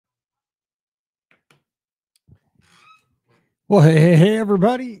Well, hey,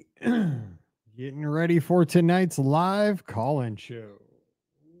 everybody. Getting ready for tonight's live call-in show.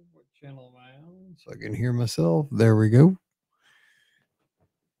 What channel am I on? So I can hear myself. There we go.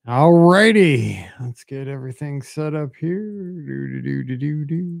 All righty. Let's get everything set up here.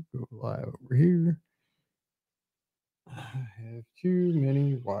 Do. Go live over here. I have too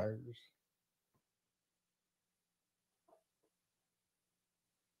many wires.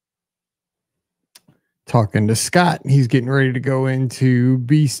 Talking to Scott. He's getting ready to go into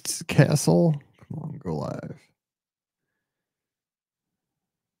Beast's Castle. Come on, go live.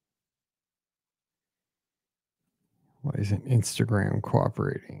 Why isn't Instagram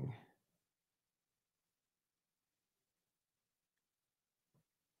cooperating?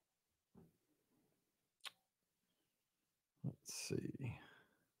 Let's see.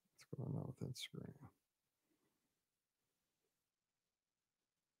 What's going on with Instagram?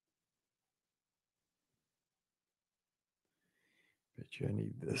 Bet you I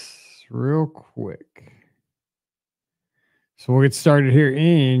need this real quick. So we'll get started here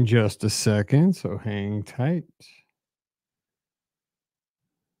in just a second. So hang tight.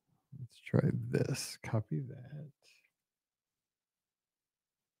 Let's try this. Copy that.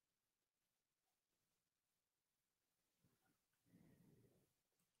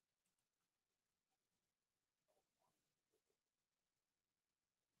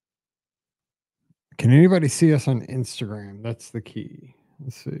 Can anybody see us on Instagram? That's the key.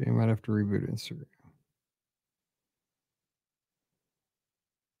 Let's see. I might have to reboot Instagram.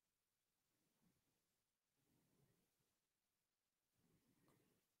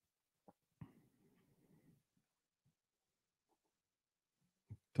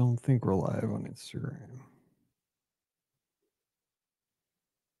 Don't think we're live on Instagram.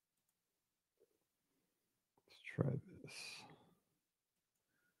 Let's try this.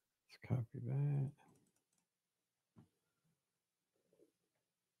 Let's copy that.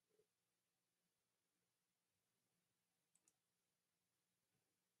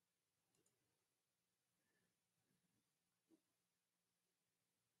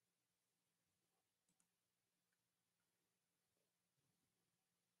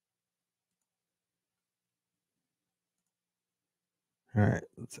 All right,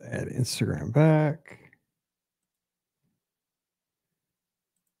 let's add Instagram back.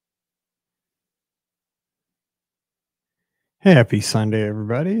 Happy Sunday,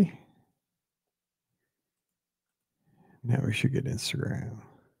 everybody. Now we should get Instagram.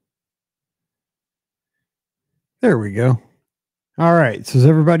 There we go. All right. So is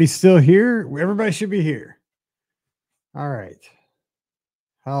everybody still here? Everybody should be here. All right.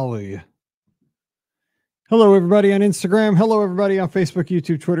 Hallelujah. Hello, everybody on Instagram. Hello, everybody on Facebook,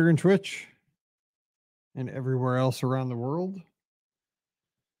 YouTube, Twitter, and Twitch, and everywhere else around the world.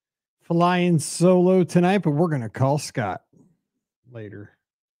 Flying solo tonight, but we're going to call Scott later.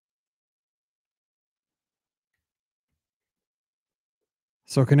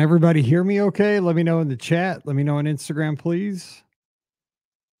 So can everybody hear me okay? Let me know in the chat. Let me know on Instagram, please.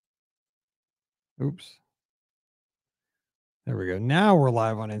 Oops. There we go. Now we're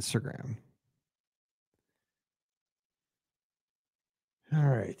live on Instagram. All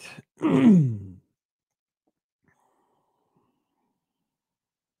right.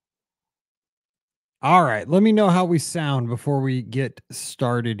 All right. Let me know how we sound before we get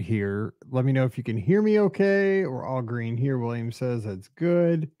started here. Let me know if you can hear me okay. We're all green here. William says that's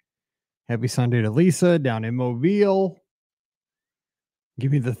good. Happy Sunday to Lisa down in Mobile.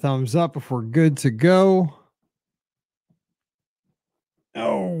 Give me the thumbs up if we're good to go.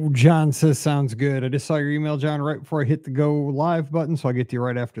 Oh, John says sounds good. I just saw your email, John, right before I hit the go live button. So I'll get to you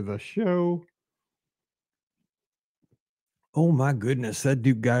right after the show. Oh my goodness, that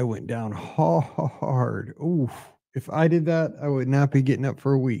Duke guy went down hard. Oof. If I did that, I would not be getting up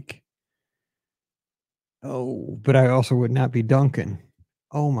for a week. Oh, but I also would not be dunking.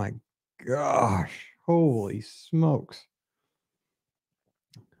 Oh my gosh. Holy smokes.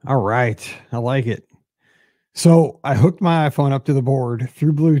 All right. I like it. So I hooked my iPhone up to the board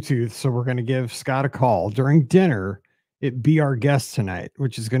through Bluetooth. So we're going to give Scott a call during dinner. It be our guest tonight,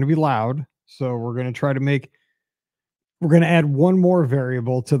 which is going to be loud. So we're going to try to we're going to add one more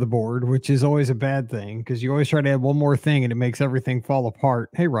variable to the board, which is always a bad thing because you always try to add one more thing and it makes everything fall apart.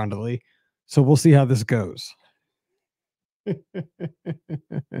 Hey, Rhonda Lee. So we'll see how this goes.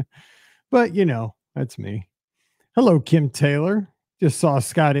 But, you know, that's me. Hello, Kim Taylor. Just saw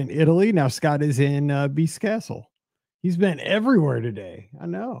Scott in Italy. Now Scott is in Beast Castle. He's been everywhere today. I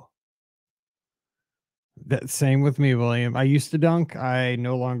know. That same with me, William. I used to dunk. I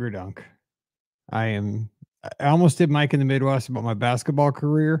no longer dunk. I almost did Mike in the Midwest about my basketball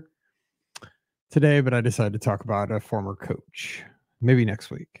career. today, but I decided to talk about a former coach. Maybe next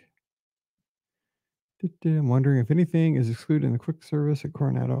week. I'm wondering if anything is excluded in the quick service at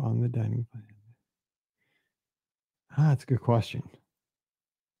Coronado on the dining plan. That's a good question.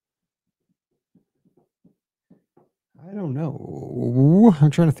 I don't know. I'm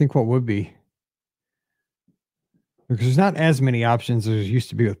trying to think what would be. Because there's not as many options as there used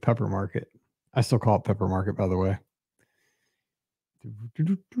to be with Pepper Market. I still call it Pepper Market, by the way.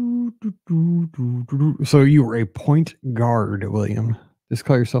 So you were a point guard, William. Just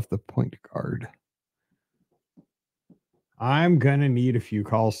call yourself the point guard. I'm going to need a few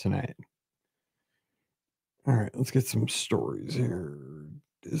calls tonight. All right, let's get some stories here.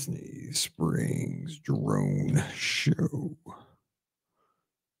 Disney Springs drone show.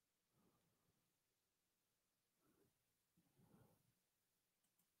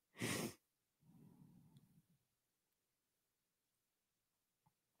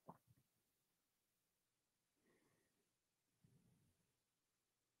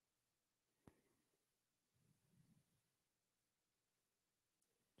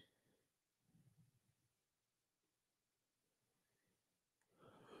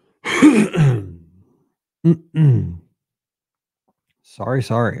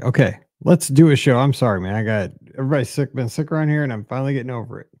 Sorry. Okay, let's do a show. I'm sorry, man. I got everybody sick, been sick around here, and I'm finally getting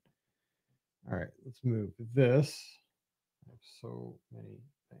over it. All right, let's move this. I have so many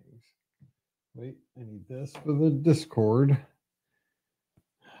things. Wait, I need this for the Discord.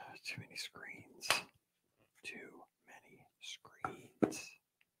 Too many screens. Too many screens.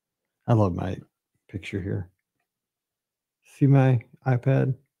 I love my picture here. See my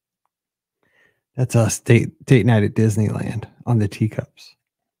iPad? That's us date night at Disneyland on the teacups.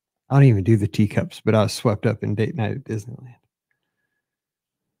 I don't even do the teacups, but I was swept up in date night at Disneyland.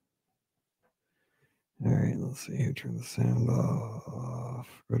 All right, let's see here. Turn the sound off.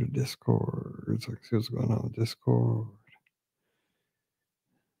 Go to Discord. So I can see what's going on with Discord.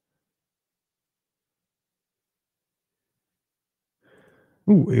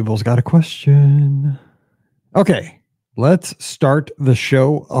 Ooh, Abel's got a question. Okay, let's start the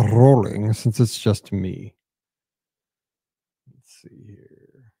show rolling since it's just me. Let's see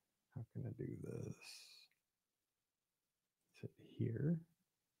here. How can I do this? Hit here.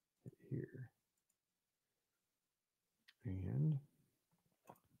 Hit here. And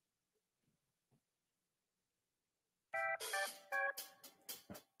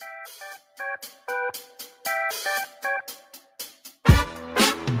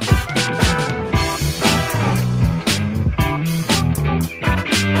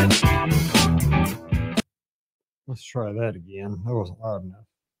let's try that again. That wasn't loud enough.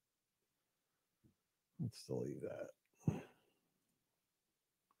 Let's delete that.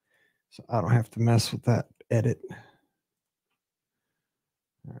 So I don't have to mess with that edit.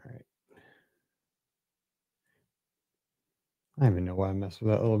 All right. I don't even know why I mess with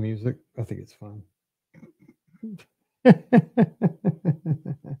that little music. I think it's fun.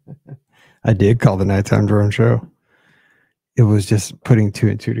 I did call the Nighttime Drone Show. It was just putting two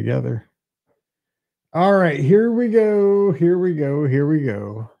and two together. All right, here we go. Got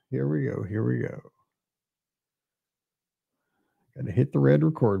to hit the red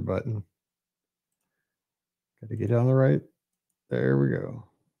record button. Got to get on the right. There we go.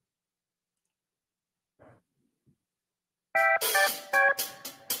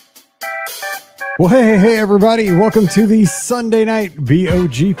 Well, hey, everybody. Welcome to the Sunday night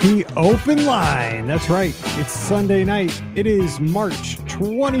BOGP open line. That's right. It's Sunday night. It is March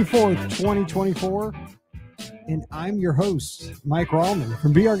 24th, 2024. And I'm your host, Mike Rallman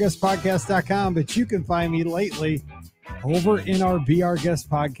from BRGuestPodcast.com. But you can find me lately over in our BR Guest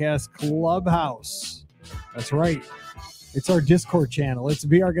Podcast Clubhouse. That's right. It's our Discord channel. It's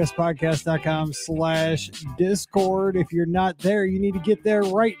BRGuestPodcast.com/Discord. If you're not there, you need to get there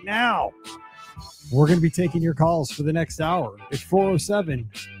right now. We're going to be taking your calls for the next hour. It's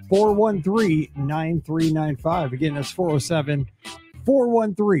 407-413-9395. Again, that's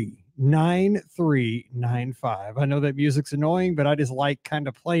 407-413-9395. I know that music's annoying, but I just like kind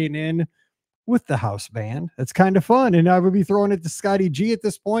of playing in with the house band. It's kind of fun. And I would be throwing it to Scotty G at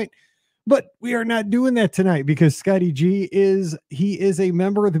this point, but we are not doing that tonight because Scotty G is a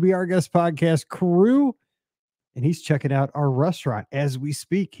member of the Be Our Guest podcast crew, and he's checking out our restaurant as we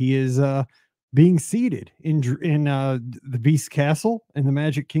speak. He is being seated in the Beast Castle in the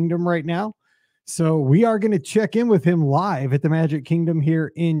Magic Kingdom right now. So we are going to check in with him live at the Magic Kingdom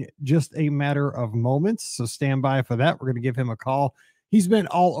here in just a matter of moments. So stand by for that. We're going to give him a call. He's been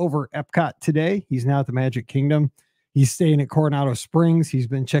all over Epcot today. He's now at the Magic Kingdom. He's staying at Coronado Springs. He's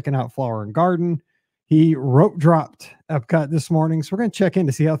been checking out Flower and Garden. He rope dropped Epcot this morning. So we're going to check in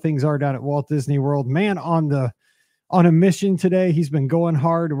to see how things are down at Walt Disney World. Man on a mission today. He's been going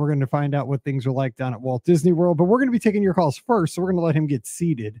hard, and we're going to find out what things are like down at Walt Disney World. But we're going to be taking your calls first. So we're going to let him get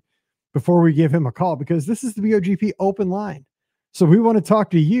seated before we give him a call, because this is the BOGP open line. So we want to talk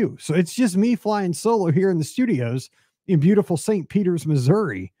to you. So it's just me flying solo here in the studios in beautiful St. Peters,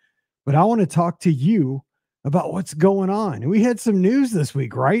 Missouri. But I want to talk to you about what's going on. And we had some news this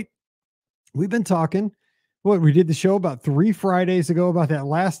week, right? We've been talking. We did the show about 3 Fridays ago about that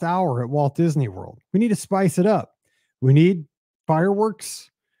last hour at Walt Disney World. We need to spice it up. We need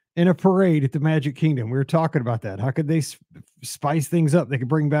fireworks and a parade at the Magic Kingdom. We were talking about that. How could they spice things up? They could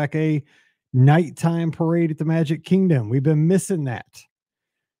bring back a nighttime parade at the Magic Kingdom. We've been missing that.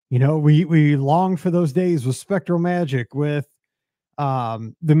 You know, we longed for those days with Spectral Magic, with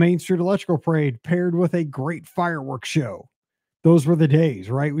the Main Street Electrical Parade paired with a great fireworks show. Those were the days,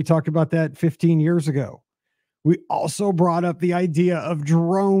 right? We talked about that 15 years ago. We also brought up the idea of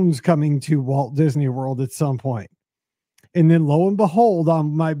drones coming to Walt Disney World at some point. And then lo and behold,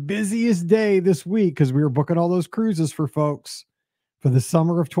 on my busiest day this week, because we were booking all those cruises for folks for the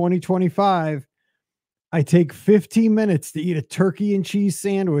summer of 2025, I take 15 minutes to eat a turkey and cheese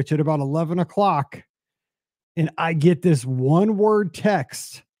sandwich at about 11 o'clock. And I get this one word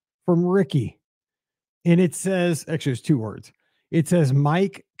text from Ricky. And it says, actually, it's 2 words. It says,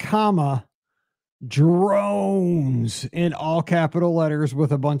 Mike, comma, drones, in all capital letters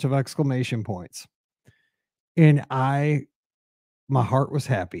with a bunch of exclamation points. And my heart was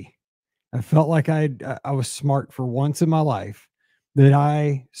happy. I felt like I was smart for once in my life, that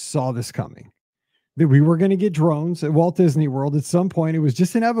I saw this coming, that we were going to get drones at Walt Disney World at some point. It was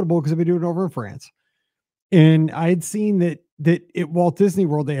just inevitable because I've been doing it over in France. And I had seen that at Walt Disney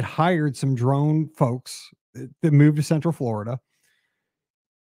World, they had hired some drone folks that moved to Central Florida.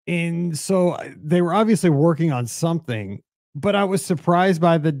 And so they were obviously working on something, but I was surprised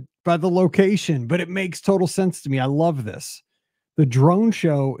by the location. But it makes total sense to me. I love this. The drone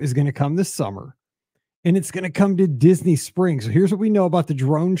show is going to come this summer, and it's going to come to Disney Springs. So here's what we know about the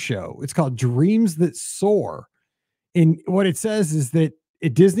drone show. It's called Dreams That Soar. And what it says is that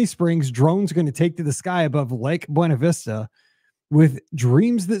at Disney Springs, drones are going to take to the sky above Lake Buena Vista with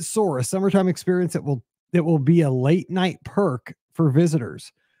Dreams That Soar, a summertime experience that will be a late night perk for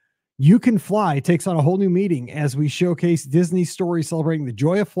visitors. You Can Fly takes on a whole new meaning as we showcase Disney's story celebrating the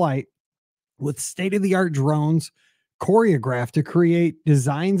joy of flight with state-of-the-art drones choreographed to create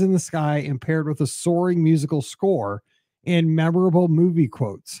designs in the sky and paired with a soaring musical score and memorable movie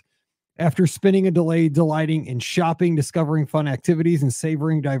quotes. After spending a day delighting in shopping, discovering fun activities, and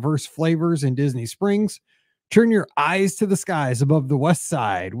savoring diverse flavors in Disney Springs, turn your eyes to the skies above the West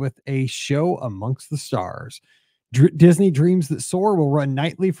Side with a show amongst the stars. Disney Dreams That Soar will run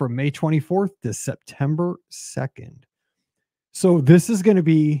nightly from May 24th to September 2nd. So this is going to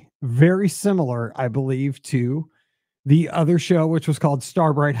be very similar, I believe, to the other show, which was called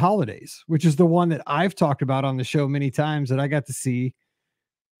Starbright Holidays, which is the one that I've talked about on the show many times that I got to see.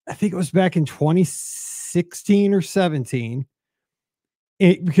 I think it was back in 2016 or 17,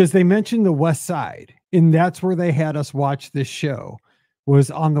 because they mentioned the West Side, and that's where they had us watch this show,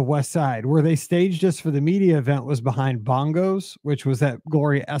 was on the West Side. Where they staged us for the media event was behind Bongos, which was that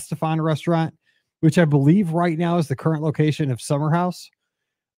Gloria Estefan restaurant, which I believe right now is the current location of Summer House.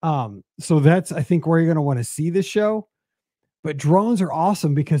 So that's, I think, where you're going to want to see this show. But drones are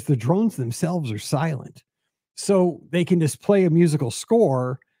awesome because the drones themselves are silent. So they can just play a musical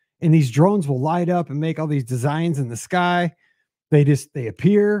score, and these drones will light up and make all these designs in the sky. They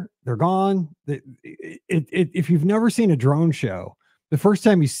appear, they're gone. If you've never seen a drone show, the first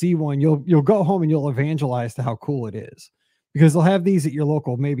time you see one, you'll go home and you'll evangelize to how cool it is, because they'll have these at your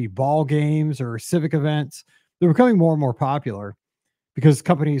local, maybe ball games or civic events. They're becoming more and more popular because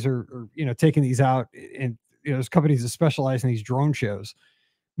companies are taking these out, and there's companies that specialize in these drone shows.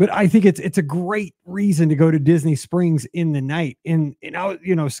 But I think it's a great reason to go to Disney Springs in the night. And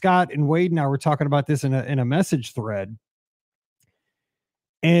Scott and Wade and I were talking about this in a message thread.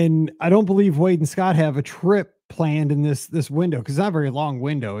 And I don't believe Wade and Scott have a trip planned in this window, because it's not a very long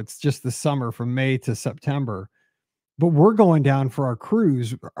window. It's just the summer from May to September. But we're going down for our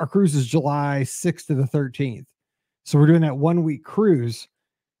cruise. Our cruise is July 6th to the 13th. So we're doing that 1 week cruise.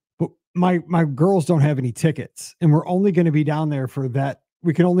 But my girls don't have any tickets, and we're only going to be down there for that.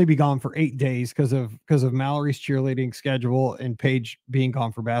 We can only be gone for 8 days because of Mallory's cheerleading schedule and Paige being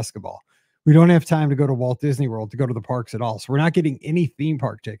gone for basketball. We don't have time to go to Walt Disney World, to go to the parks at all. So we're not getting any theme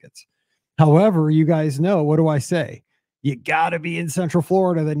park tickets. However, you guys know, what do I say? You got to be in Central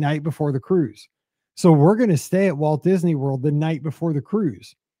Florida the night before the cruise. So we're going to stay at Walt Disney World the night before the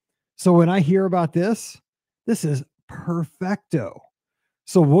cruise. So when I hear about this, this is perfecto.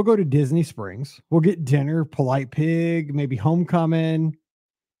 So we'll go to Disney Springs. We'll get dinner, Polite Pig, maybe Homecoming.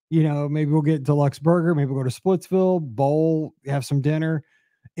 Maybe we'll get deluxe burger. Maybe we'll go to Splitsville, bowl, have some dinner,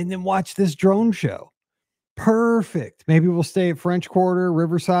 and then watch this drone show. Perfect. Maybe we'll stay at French Quarter,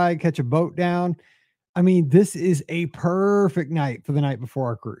 Riverside, catch a boat down. I mean, this is a perfect night for the night before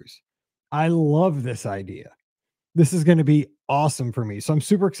our cruise. I love this idea. This is going to be awesome for me. So I'm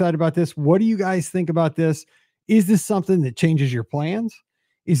super excited about this. What do you guys think about this? Is this something that changes your plans?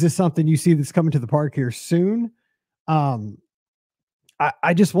 Is this something you see that's coming to the park here soon? I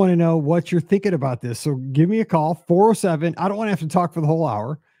just want to know what you're thinking about this. So give me a call, 407. I don't want to have to talk for the whole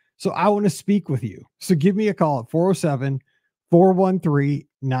hour. So I want to speak with you. So give me a call at 407 413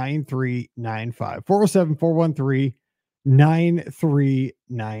 9395. 407 413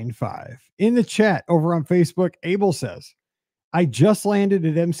 9395. In the chat over on Facebook, Abel says, I just landed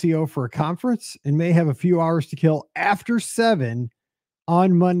at MCO for a conference and may have a few hours to kill after 7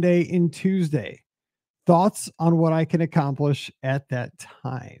 on Monday and Tuesday. Thoughts on what I can accomplish at that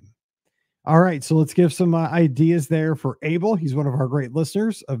time? All right, so let's give some ideas there for Abel. He's one of our great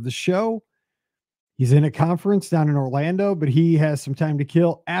listeners of the show. He's in a conference down in Orlando, but he has some time to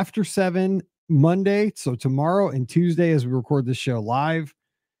kill after 7 Monday. So tomorrow and Tuesday, as we record this show live.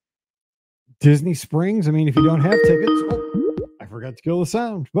 Disney Springs. I mean, if you don't have tickets, I forgot to kill the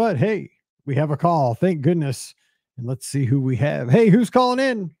sound, but hey, we have a call. Thank goodness. And let's see who we have. Hey, who's calling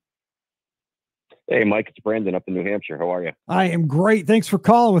in? Hey, Mike, it's Brandon up in New Hampshire. How are you? I am great. Thanks for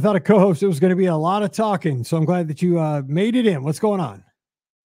calling. Without a co-host, it was going to be a lot of talking. So I'm glad that you made it in. What's going on?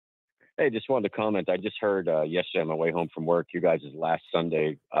 Hey, just wanted to comment. I just heard yesterday on my way home from work, you guys' last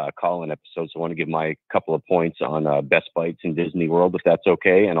Sunday call-in episode. So I want to give my couple of points on Best Bites in Disney World, if that's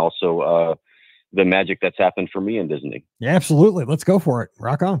okay. And also the magic that's happened for me in Disney. Yeah, absolutely. Let's go for it.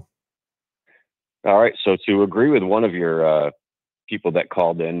 Rock on. All right. So to agree with one of your people that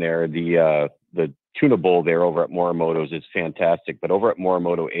called in there, the tuna bowl there over at Morimoto's is fantastic. But over at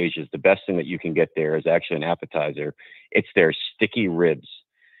Morimoto Asia's, the best thing that you can get there is actually an appetizer. It's their sticky ribs.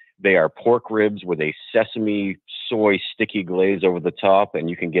 They are pork ribs with a sesame soy sticky glaze over the top, and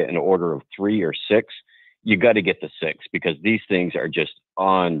you can get an order of 3 or 6. You got to get the 6 because these things are just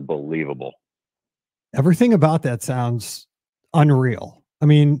unbelievable. Everything about that sounds unreal. I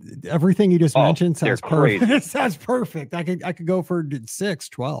mean, everything you just mentioned sounds perfect. It sounds perfect. I could go for 6,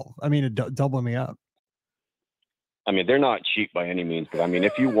 12. I mean, double me up. I mean, they're not cheap by any means, but I mean,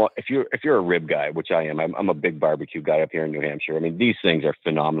 if you're a rib guy, which I am, I'm a big barbecue guy up here in New Hampshire. I mean, these things are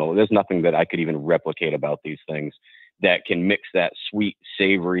phenomenal. There's nothing that I could even replicate about these things that can mix that sweet,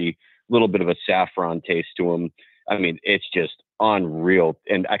 savory, little bit of a saffron taste to them. I mean, it's just unreal.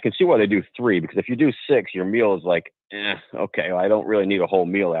 And I can see why they do 3, because if you do 6, your meal is like, okay, well, I don't really need a whole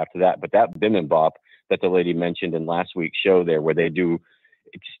meal after that. But that bibimbap that the lady mentioned in last week's show there, where they do,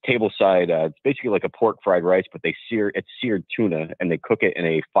 it's table side, it's basically like a pork fried rice, but it's seared tuna, and they cook it in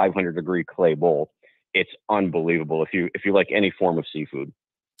a 500-degree clay bowl. It's unbelievable if you like any form of seafood.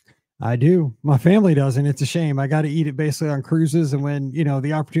 I do. My family doesn't. It's a shame. I got to eat it basically on cruises and when,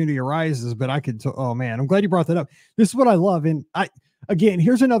 the opportunity arises, but I could, oh man, I'm glad you brought that up. This is what I love. And again,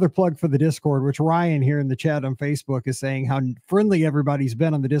 here's another plug for the Discord, which Ryan here in the chat on Facebook is saying how friendly everybody's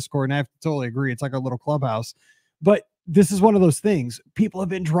been on the Discord. And I have to totally agree. It's like a little clubhouse, but this is one of those things. People have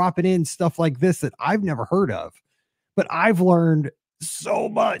been dropping in stuff like this that I've never heard of, but I've learned so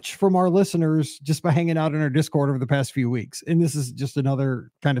much from our listeners just by hanging out in our Discord over the past few weeks. And this is just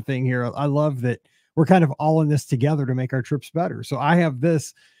another kind of thing here. I love that we're kind of all in this together to make our trips better. So I have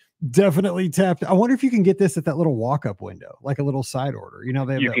this definitely tapped. I wonder if you can get this at that little walk-up window, like a little side order.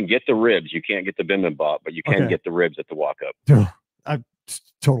 You can get the ribs. You can't get the bibimbap, but you can get the ribs at the walk-up. I'm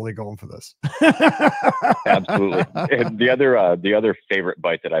totally going for this. Absolutely. And the other favorite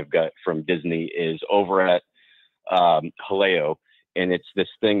bite that I've got from Disney is over at Haleo. And it's this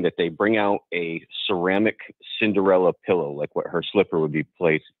thing that they bring out a ceramic Cinderella pillow, like what her slipper would be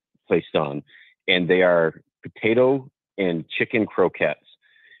placed on. And they are potato and chicken croquettes.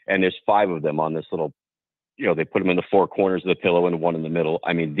 And there's 5 of them on this little, they put them in the 4 corners of the pillow and 1 in the middle.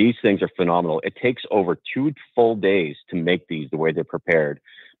 I mean, these things are phenomenal. It takes over 2 full days to make these the way they're prepared.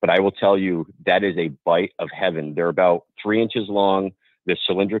 But I will tell you, that is a bite of heaven. They're about 3 inches long. They're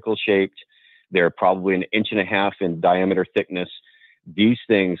cylindrical shaped. They're probably 1.5 inches in diameter thickness. These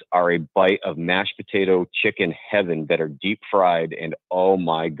things are a bite of mashed potato chicken heaven that are deep fried. And oh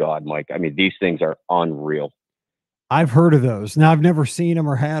my God, Mike, I mean, these things are unreal. I've heard of those. Now, I've never seen them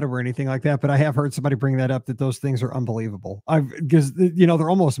or had them or anything like that, but I have heard somebody bring that up, that those things are unbelievable. Because, they're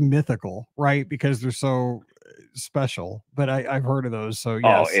almost mythical, right? Because they're so special, but I've heard of those. So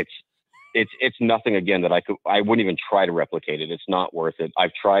yes. Oh, It's nothing again that I wouldn't even try to replicate it. It's not worth it.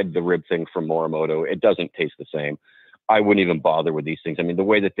 I've tried the rib thing from Morimoto. It doesn't taste the same. I wouldn't even bother with these things. I mean, the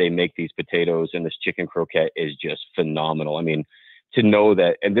way that they make these potatoes and this chicken croquette is just phenomenal. I mean, to know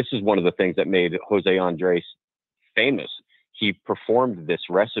that, and this is one of the things that made Jose Andres famous. He performed this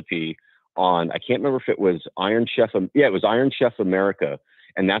recipe on, I can't remember if it was Iron Chef. Yeah, it was Iron Chef America.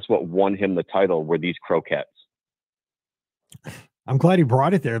 And that's what won him the title, were these croquettes. I'm glad he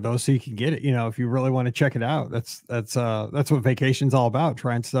brought it there though, so you can get it. You know, if you really want to check it out, that's what vacation's all about.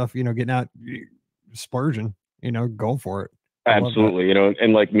 Trying stuff, you know, getting out, splurging. You know, go for it. Absolutely. You know,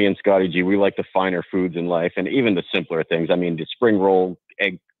 and like me and Scotty G, we like the finer foods in life and even the simpler things. I mean, the spring roll,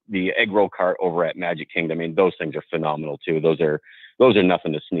 the egg roll cart over at Magic Kingdom. I mean, those things are phenomenal too. Those are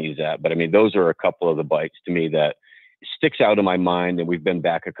nothing to sneeze at. But I mean, those are a couple of the bites to me that sticks out in my mind. And we've been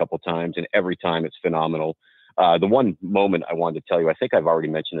back a couple times, and every time it's phenomenal. The one moment I wanted to tell you, I think I've already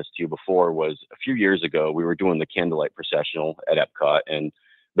mentioned this to you before, was a few years ago. We were doing the candlelight processional at Epcot, and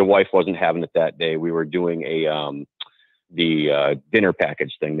the wife wasn't having it that day. We were doing the dinner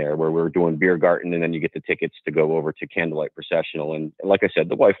package thing there, where we were doing beer garden, and then you get the tickets to go over to candlelight processional. And like I said,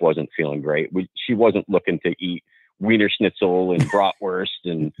 the wife wasn't feeling great. She wasn't looking to eat Wiener Schnitzel and bratwurst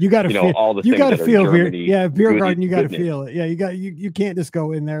and you got to feel all the you things got to that feel are Germany, yeah, beer garden. You got to goodness. feel it. Yeah, you can't just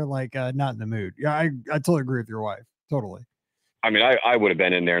go in there like not in the mood. Yeah, I totally agree with your wife. Totally. I mean, I would have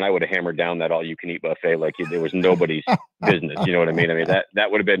been in there and I would have hammered down that all you can eat buffet like there was nobody's business. You know what I mean? I mean,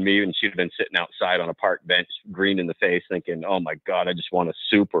 that would have been me, and she'd have been sitting outside on a park bench, green in the face, thinking, oh my God, I just want a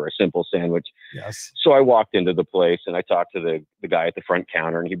soup or a simple sandwich. Yes. So I walked into the place and I talked to the guy at the front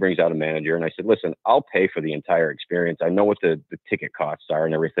counter, and he brings out a manager, and I said, listen, I'll pay for the entire experience. I know what the ticket costs are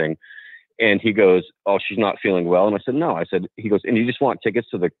and everything. And he goes, oh, she's not feeling well. And I said, no. I said, he goes, and you just want tickets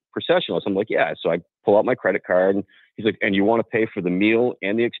to the processional? So I'm like, yeah. So I pull out my credit card, and he's like, and you want to pay for the meal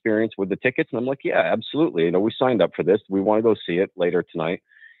and the experience with the tickets? And I'm like, yeah, absolutely. You know, we signed up for this. We want to go see it later tonight.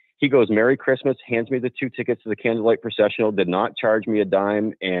 He goes, Merry Christmas, hands me the 2 tickets to the candlelight processional, did not charge me a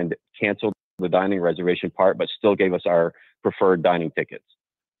dime, and canceled the dining reservation part, but still gave us our preferred dining tickets.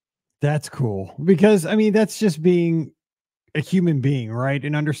 That's cool, because I mean, that's just being a human being, right?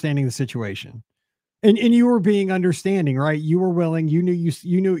 And understanding the situation. And you were being understanding, right? You were willing, you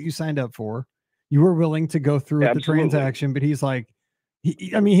knew what you signed up for. You were willing to go through with the transaction, but he's like,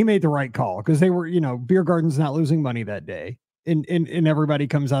 I mean, he made the right call, because they were, you know, beer garden's not losing money that day. And everybody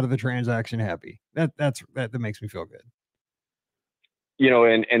comes out of the transaction happy. That makes me feel good. You know,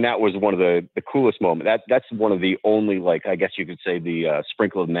 and that was one of the coolest moments. That's one of the only, like, I guess you could say, the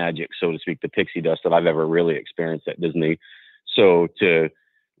sprinkle of magic, so to speak, the pixie dust that I've ever really experienced at Disney. So to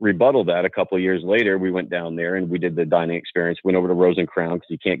rebuttal that, a couple of years later, we went down there and we did the dining experience, went over to Rose and Crown, because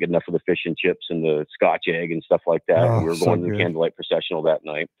you can't get enough of the fish and chips and the Scotch egg and stuff like that. Oh, and we were going to the candlelight processional that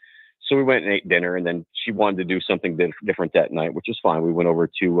night. So we went and ate dinner, and then she wanted to do something different that night, which is fine. We went over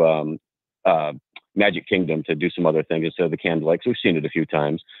to Magic Kingdom to do some other things instead of the candlelight, because we've seen it a few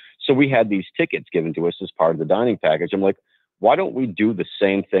times. So we had these tickets given to us as part of the dining package. I'm like, why don't we do the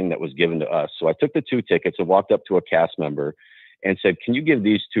same thing that was given to us? So I took the 2 tickets and walked up to a cast member and said, can you give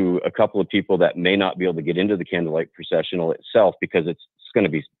these to a couple of people that may not be able to get into the candlelight processional itself, because it's going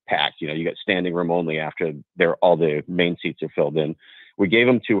to be packed. You know, you got standing room only after all the main seats are filled in. We gave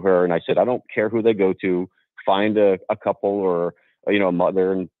them to her, and I said, I don't care who they go to. Find a couple, or, you know, a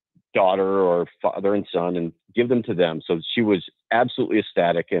mother and daughter or father and son, and give them to them. So she was absolutely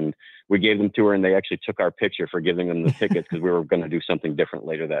ecstatic, and we gave them to her, and they actually took our picture for giving them the tickets, because we were going to do something different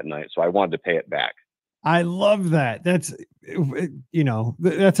later that night. So I wanted to pay it back. I love that. That's, you know,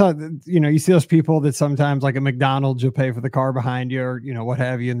 that's how, you know, you see those people that sometimes, like at McDonald's, you'll pay for the car behind you, or, you know, what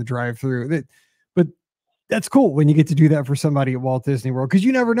have you, in the drive-through. But that's cool when you get to do that for somebody at Walt Disney World, because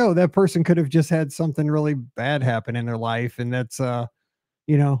you never know, that person could have just had something really bad happen in their life. And that's,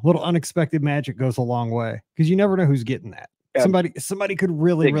 you know, little unexpected magic goes a long way, because you never know who's getting that. Somebody could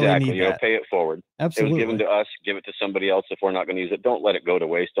really need that. You know, pay it forward. Absolutely. It was given to us. Give it to somebody else if we're not going to use it. Don't let it go to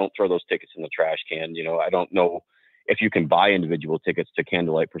waste. Don't throw those tickets in the trash can. You know, I don't know if you can buy individual tickets to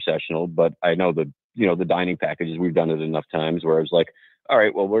candlelight processional, but I know the dining packages, we've done it enough times where I was like, all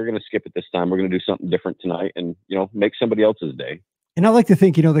right, well, we're going to skip it this time. We're going to do something different tonight, and, you know, make somebody else's day. And I like to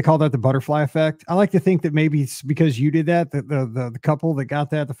think, you know, they call that the butterfly effect. I like to think that maybe it's because you did that, the couple that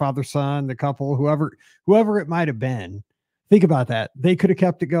got that, the father, son, the couple, whoever it might have been. Think about that. They could have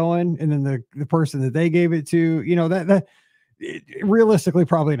kept it going. And then the person that they gave it to, you know, realistically,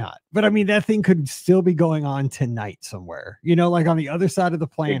 probably not. But I mean, that thing could still be going on tonight somewhere, you know, like on the other side of the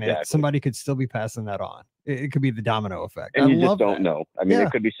planet. Exactly. Somebody could still be passing that on. It could be the domino effect. And you just don't know. I mean, it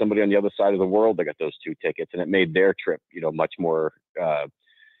could be somebody on the other side of the world that got those 2 tickets, and it made their trip, you know, much more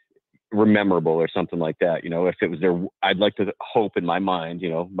memorable or something like that. If it was their, I'd like to hope in my mind,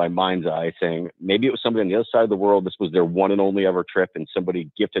 my mind's eye, saying maybe it was somebody on the other side of the world. This was their one and only ever trip, and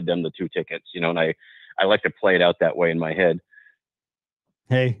somebody gifted them the 2 tickets. And I like to play it out that way in my head.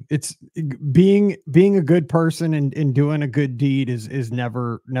 Hey, it's being a good person and doing a good deed is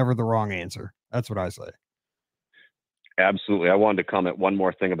never the wrong answer. That's what I say. Absolutely. I wanted to comment one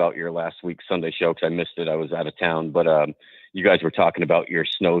more thing about your last week's Sunday show, because I missed it. I was out of town, but you guys were talking about your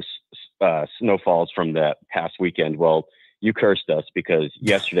snowfalls from that past weekend. Well, you cursed us, because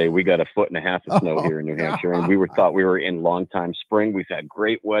yesterday we got 1.5 feet of snow here in New Hampshire, and thought we were in long time spring. We've had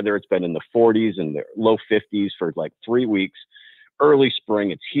great weather. It's been in the 40s and the low 50s for like 3 weeks. Early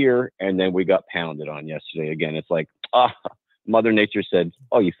spring, it's here, and then we got pounded on yesterday again. It's like, Mother Nature said,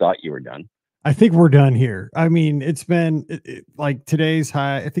 "Oh, you thought you were done." I think we're done here. I mean, it's been like today's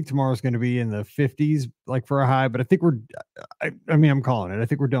high. I think tomorrow's going to be in the 50s, like for a high, but I think I mean, I'm calling it. I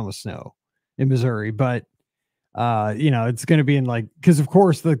think we're done with snow in Missouri, but it's going to be in like, because of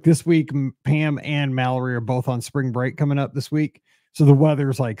course, like this week, Pam and Mallory are both on spring break coming up this week. So the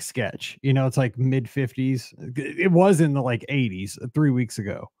weather's like sketch, it's like mid 50s. It was in the like 80s 3 weeks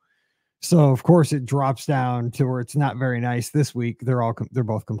ago. So of course it drops down to where it's not very nice this week. They're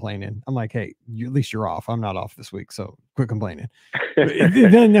both complaining. I'm like, hey, at least you're off. I'm not off this week, so quit complaining.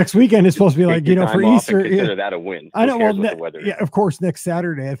 Then next weekend it's supposed to be like, for Easter. Consider that a win. I know. Well, yeah, of course. Next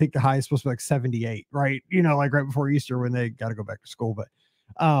Saturday, I think the high is supposed to be like 78, right? Like right before Easter when they got to go back to school. But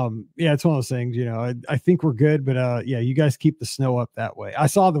yeah, it's one of those things. I think we're good, but yeah, you guys keep the snow up that way. I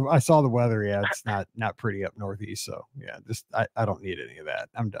saw the weather. Yeah, it's not pretty up northeast. So yeah, I don't need any of that.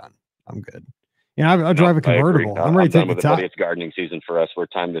 I'm done. I'm good. I drive a convertible. I'm ready to take the top. It's gardening season for us. We're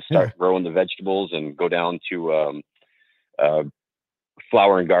time to start growing the vegetables and go down to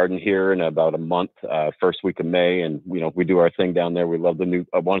flower and garden here in about a month, first week of May. And, we do our thing down there. We love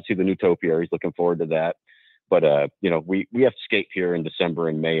I want to see the new topiaries. Looking forward to that. But, we have to skate here in December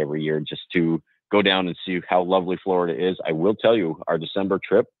and May every year just to go down and see how lovely Florida is. I will tell you, our December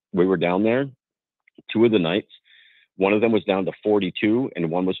trip, we were down there 2 of the nights. One of them was down to 42 and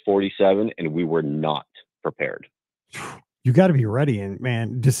one was 47, and we were not prepared. You got to be ready. And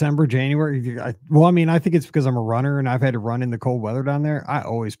man, December, January. I think it's because I'm a runner and I've had to run in the cold weather down there. I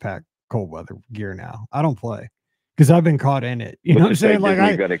always pack cold weather gear now. I don't play because I've been caught in it. You know what I'm saying? Like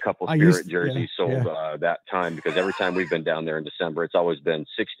I got a couple Spirit jerseys sold that time, because every time we've been down there in December, it's always been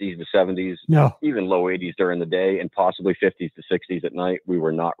 60s to 70s, even low 80s during the day, and possibly 50s to 60s at night. We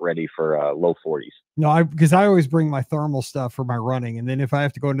were not ready for low 40s. No, because I always bring my thermal stuff for my running, and then if I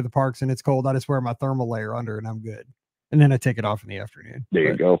have to go into the parks and it's cold, I just wear my thermal layer under, and I'm good. And then I take it off in the afternoon. There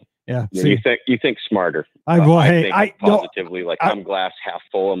you go. Yeah. You think smarter. I think positively. I'm glass half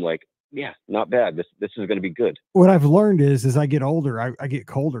full. I'm like, yeah, not bad. This is going to be good. What I've learned is as I get older, I get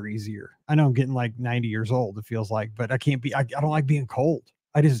colder easier. I know I'm getting like 90 years old, it feels like, but I can't be, I don't like being cold.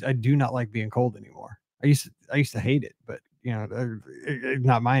 I do not like being cold anymore. I used to hate it, but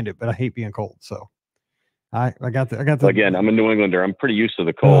not mind it, but I hate being cold. So I got the again, I'm a New Englander. I'm pretty used to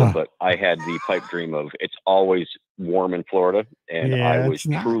the cold, but I had the pipe dream of it's always warm in Florida, and I was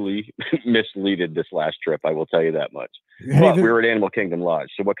truly misleaded this last trip. I will tell you that much. But we were at Animal Kingdom Lodge,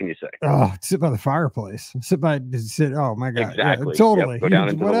 so what can you say? Oh, sit by the fireplace. Oh my God. Exactly. Yeah, totally. Go down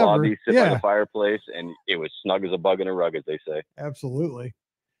into the lobby, sit by the fireplace, and it was snug as a bug in a rug, as they say. Absolutely.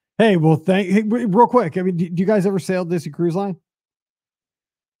 Hey, well, real quick. I mean, do you guys ever sail Disney Cruise Line?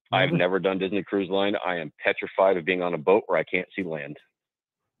 I've never done Disney Cruise Line. I am petrified of being on a boat where I can't see land.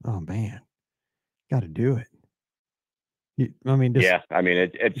 Oh man, got to do it. It's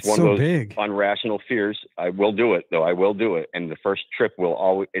it's one so of those big. Unrational fears. I will do it, though. I will do it. And the first trip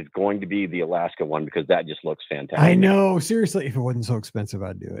is going to be the Alaska one, because that just looks fantastic. I know. Seriously, if it wasn't so expensive,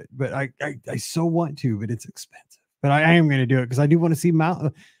 I'd do it. But I so want to, but it's expensive. But I am going to do it because I do want to see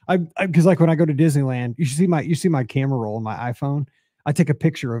mountain. Because like when I go to Disneyland, you see my camera roll on my iPhone. I take a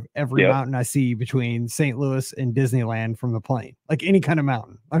picture of every mountain I see between St. Louis and Disneyland from the plane, like any kind of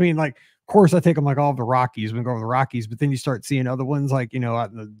mountain. I mean, like, of course, I take them like all of the Rockies. We go over the Rockies, but then you start seeing other ones like, out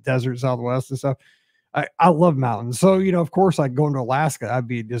in the desert, Southwest and stuff. I love mountains. So, of course, I'd go into Alaska. I'd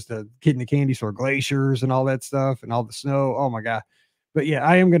be just a kid in the candy store, glaciers and all that stuff and all the snow. Oh, my God. But yeah,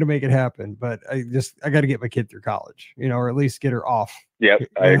 I am going to make it happen. But I got to get my kid through college, or at least get her off. Yep,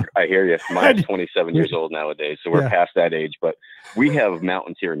 I hear you. Mine's 27 years old nowadays, so we're past that age. But we have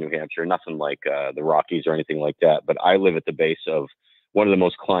mountains here in New Hampshire, nothing like the Rockies or anything like that. But I live at the base of one of the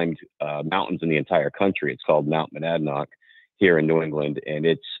most climbed mountains in the entire country. It's called Mount Monadnock here in New England, and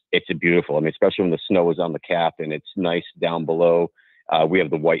it's beautiful. I mean, especially when the snow is on the cap and it's nice down below. We have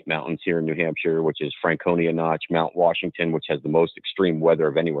the White Mountains here in New Hampshire, which is Franconia Notch, Mount Washington, which has the most extreme weather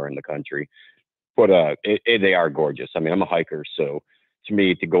of anywhere in the country. But they are gorgeous. I mean, I'm a hiker, so to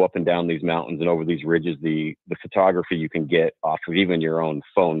me, to go up and down these mountains and over these ridges, the photography you can get off of even your own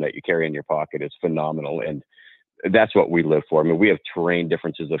phone that you carry in your pocket is phenomenal. And that's what we live for. I mean, we have terrain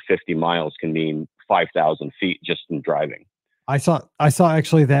differences of 50 miles can mean 5,000 feet just in driving. I saw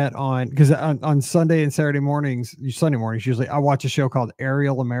actually that on, because on Sunday and Sunday mornings usually, I watch a show called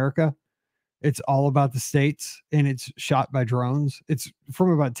Aerial America. It's all about the states, and it's shot by drones. It's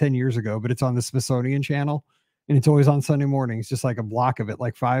from about 10 years ago, but it's on the Smithsonian Channel, and it's always on Sunday mornings, just like a block of it,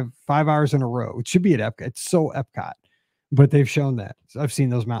 like five hours in a row. It should be at Epcot. It's so Epcot, but they've shown that. So I've seen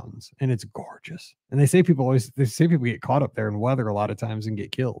those mountains, and it's gorgeous. And they say people get caught up there in weather a lot of times and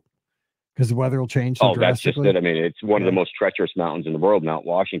get killed because the weather will change. So that's just it. I mean, it's one of the most treacherous mountains in the world, Mount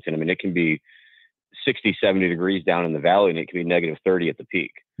Washington. I mean, it can be 60, 70 degrees down in the valley, and it can be negative 30 at the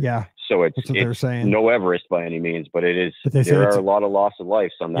peak. Yeah. So it's they're saying. No Everest by any means, but it is. But there are a lot of loss of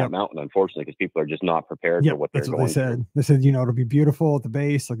lives on that mountain, unfortunately, because people are just not prepared for what they're going through. That's what they said. They said, it'll be beautiful at the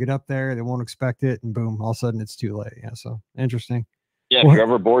base. They'll get up there. They won't expect it. And boom, all of a sudden it's too late. Yeah. So interesting. Yeah. If you're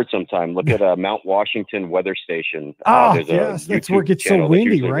ever bored sometime, look at Mount Washington weather station. Yes. That's where it gets so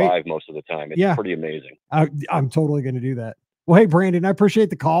windy, right? Live most of the time. It's pretty amazing. I'm totally going to do that. Well, hey, Brandon, I appreciate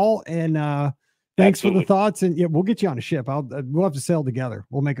the call, and thanks for the thoughts. And we'll get you on a ship. We'll have to sail together.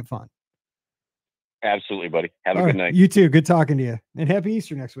 We'll make it fun. Absolutely, buddy. Have a good night. You too. Good talking to you. And happy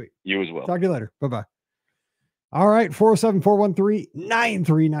Easter next week. You as well. Talk to you later. Bye-bye. All right.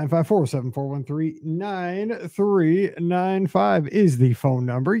 407-413-9395. 407-413-9395 is the phone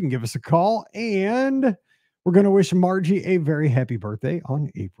number. You can give us a call. And we're going to wish Margie a very happy birthday on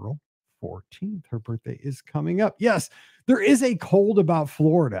April 14th. Her birthday is coming up. Yes, there is a cold about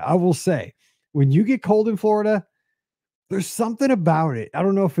Florida. I will say, when you get cold in Florida, there's something about it. I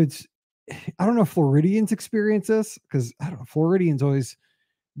don't know if Floridians experience this, because I don't know, Floridians always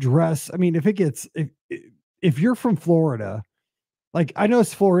dress. I mean, if you're from Florida, like I know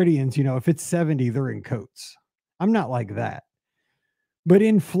it's Floridians, if it's 70, they're in coats. I'm not like that. But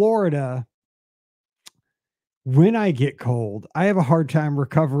in Florida, when I get cold, I have a hard time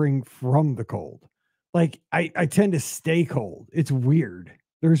recovering from the cold. Like I tend to stay cold. It's weird.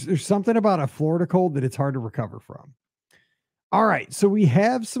 There's something about a Florida cold that it's hard to recover from. All right, so we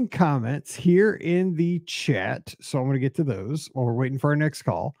have some comments here in the chat, so I'm going to get to those while we're waiting for our next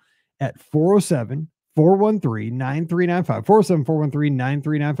call at 407-413-9395.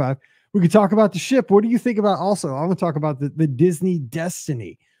 407-413-9395. We could talk about the ship. What do you think about also? I want to talk about the Disney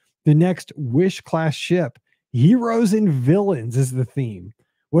Destiny, the next Wish class ship. Heroes and villains is the theme.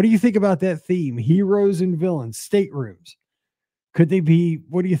 What do you think about that theme? Heroes and villains, staterooms. Could they be,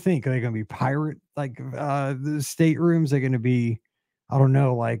 what do you think? Are they going to be pirate, like the staterooms? Are they going to be, I don't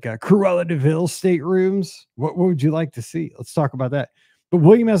know, like Cruella de Vil staterooms? What would you like to see? Let's talk about that. But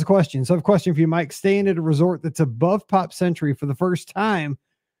William has a question. So I have a question for you, Mike. Staying at a resort that's above Pop Century for the first time,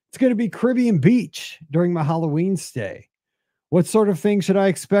 it's going to be Caribbean Beach during my Halloween stay. What sort of things should I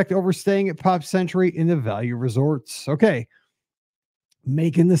expect over staying at Pop Century in the value resorts? Okay.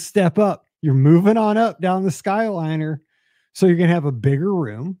 Making the step up. You're moving on up down the Skyliner. So you're going to have a bigger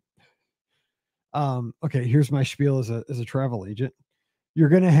room. Okay, here's my spiel as a travel agent. You're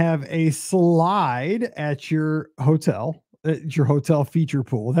going to have a slide at your hotel feature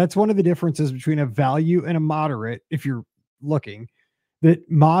pool. That's one of the differences between a value and a moderate. If you're looking, that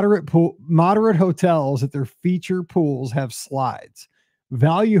moderate hotels at their feature pools have slides.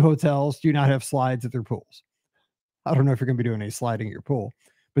 Value hotels do not have slides at their pools. I don't know if you're going to be doing any sliding at your pool,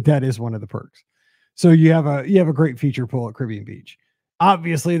 but that is one of the perks. So you have a great feature pool at Caribbean Beach.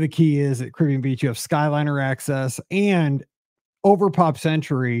 Obviously, the key is at Caribbean Beach, you have Skyliner access, and over Pop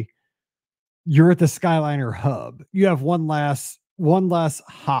Century, you're at the Skyliner hub. You have one less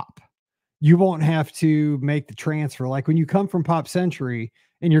hop. You won't have to make the transfer. Like when you come from Pop Century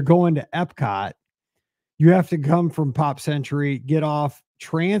and you're going to Epcot, you have to come from Pop Century, get off,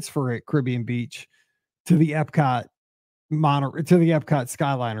 transfer at Caribbean Beach to the Epcot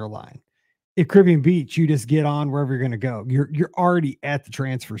Skyliner line. At Caribbean Beach, you just get on wherever you're going to go. You're already at the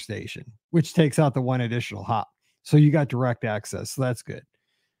transfer station, which takes out the one additional hop. So you got direct access. So that's good.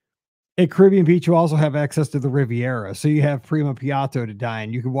 At Caribbean Beach, you also have access to the Riviera. So you have Primo Piatto to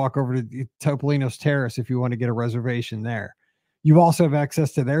dine. You can walk over to the Topolino's Terrace if you want to get a reservation there. You also have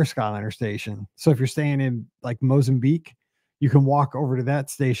access to their Skyliner station. So if you're staying in like Mozambique, you can walk over to that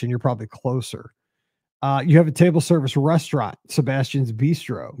station. You're probably closer. You have a table service restaurant, Sebastian's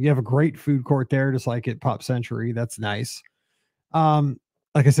Bistro. You have a great food court there, just like at Pop Century. That's nice. Like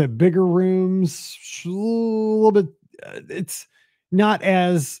I said, bigger rooms, a little bit. not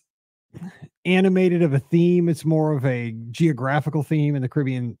as animated of a theme. It's more of a geographical theme and the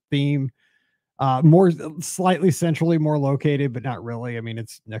Caribbean theme. More slightly centrally more located, but not really. I mean,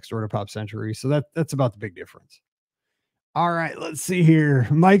 it's next door to Pop Century. So that's about the big difference. All right, let's see here.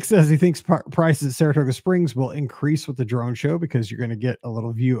 Mike says he thinks prices at Saratoga Springs will increase with the drone show because you're going to get a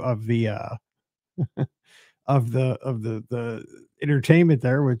little view of the the entertainment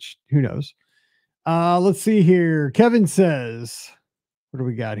there, which who knows. Let's see here. Kevin says, what do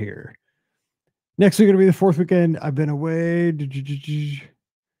we got here? Next week going to be the fourth weekend. I've been away.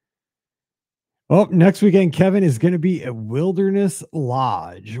 Oh, next weekend, Kevin is going to be at Wilderness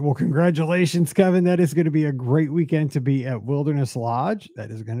Lodge. Well, congratulations, Kevin. That is going to be a great weekend to be at Wilderness Lodge.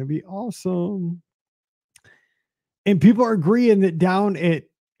 That is going to be awesome. And people are agreeing that down at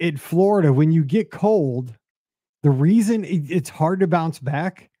Florida, when you get cold, the reason it's hard to bounce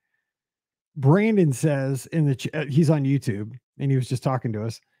back, Brandon says in the he's on YouTube and he was just talking to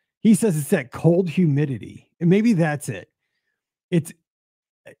us. He says it's that cold humidity, and maybe that's it. It's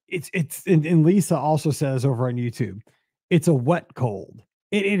and Lisa also says over on YouTube, it's a wet cold.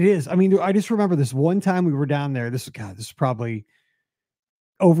 It is. I mean, I just remember this one time we were down there. This is probably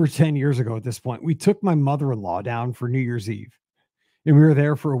over 10 years ago at this point. We took my mother-in-law down for New Year's Eve, and we were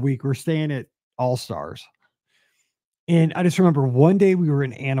there for a week. We're staying at All Stars. And I just remember one day we were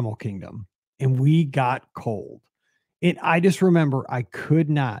in Animal Kingdom and we got cold. And I just remember I could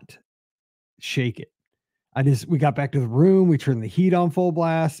not shake it. We got back to the room, we turned the heat on full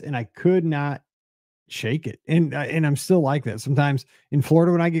blast, and I could not shake it. And I'm still like that. Sometimes in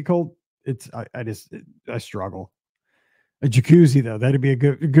Florida, when I get cold, I struggle. A jacuzzi though, that'd be a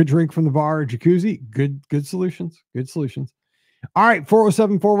good drink from the bar. A jacuzzi, good solutions. All right,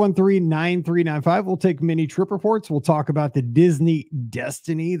 407-413-9395. We'll take mini trip reports. We'll talk about the Disney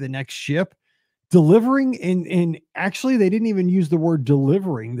Destiny, the next ship delivering. And actually, they didn't even use the word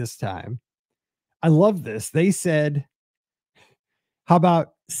delivering this time. I love this. They said, how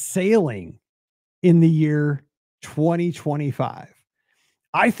about sailing in the year 2025?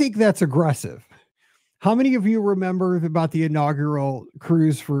 I think that's aggressive. How many of you remember about the inaugural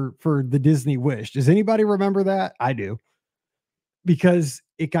cruise for the Disney Wish? Does anybody remember that? I do. Because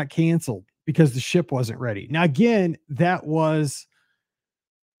it got canceled because the ship wasn't ready. Now, again, that was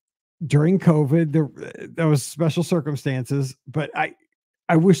during COVID. There was special circumstances, but I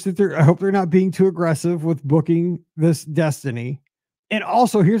wish that I hope they're not being too aggressive with booking this Destiny. And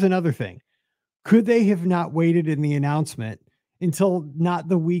also, here's another thing. Could they have not waited in the announcement until not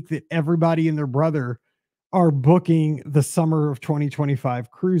the week that everybody and their brother are booking the summer of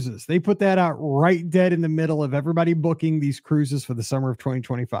 2025 cruises? They put that out right dead in the middle of everybody booking these cruises for the summer of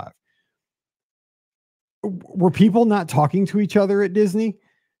 2025. Were people not talking to each other at Disney?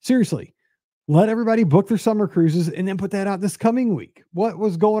 Seriously. Let everybody book their summer cruises and then put that out this coming week. What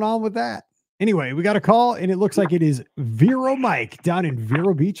was going on with that? Anyway, we got a call and it looks like it is Vero Mike down in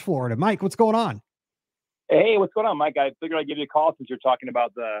Vero Beach, Florida. Mike, what's going on? Hey, what's going on, Mike? I figured I'd give you a call since you're talking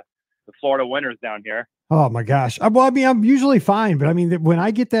about the Florida winters down here. Oh my gosh. Well, I mean, I'm usually fine, but I mean, when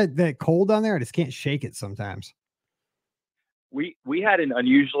I get that cold down there, I just can't shake it sometimes. We had an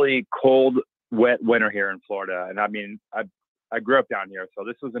unusually cold, wet winter here in Florida. And I mean, I grew up down here, so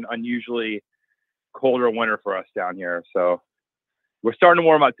this was an unusually colder winter for us down here. So we're starting to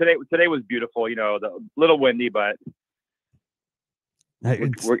warm up. Today was beautiful, a little windy, but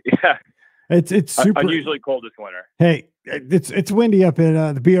it's super unusually cold this winter. Hey, it's windy up in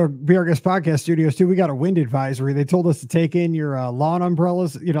the BR Guest Podcast studios too. We got a wind advisory. They told us to take in your lawn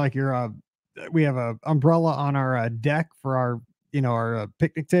umbrellas, like your we have a umbrella on our deck for our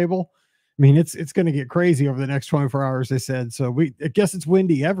picnic table. I mean, it's going to get crazy over the next 24 hours, they said. So I guess it's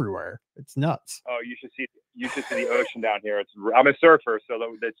windy everywhere. It's nuts. Oh, you should see the ocean down here. I'm a surfer, so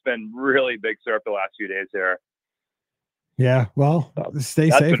it's been really big surf the last few days here. Yeah, well,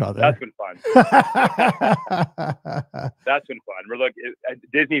 stay safe out there. That's been fun. That's been fun. We're looking at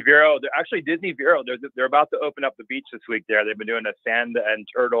Disney Vero. Disney Vero, they're about to open up the beach this week there. They've been doing a sand and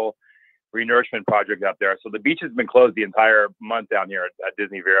turtle renourishment project up there. So the beach has been closed the entire month down here at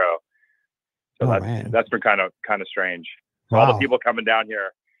Disney Vero. So that's been kind of strange. Wow. All the people coming down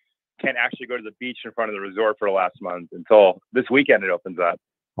here can't actually go to the beach in front of the resort for the last month until this weekend it opens up.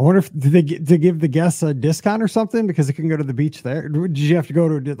 I wonder if did they give the guests a discount or something because they can go to the beach there. Did you have to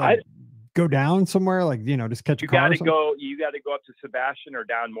go to go down somewhere, just catch a car? You got to go up to Sebastian or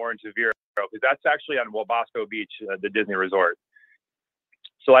down more into Vero because that's actually on Wabasco Beach, the Disney resort.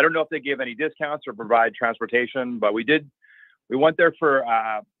 So I don't know if they give any discounts or provide transportation, but we went there for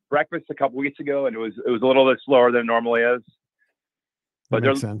breakfast a couple weeks ago, and it was a little bit slower than it normally is.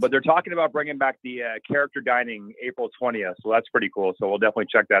 But they're talking about bringing back the character dining April 20th. So that's pretty cool. So we'll definitely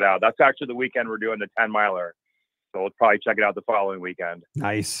check that out. That's actually the weekend we're doing the 10 miler. So we'll probably check it out the following weekend.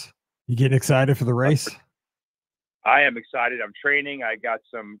 Nice. You getting excited for the race? I am excited. I'm training. I got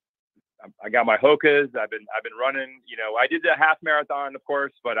my Hokas. I've been running, I did the half marathon, of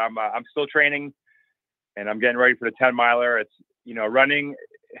course, but I'm still training and I'm getting ready for the 10 miler. It's, running,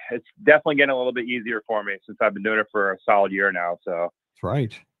 it's definitely getting a little bit easier for me since I've been doing it for a solid year now. So that's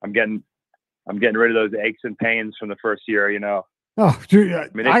right. I'm getting rid of those aches and pains from the first year, Oh, dude,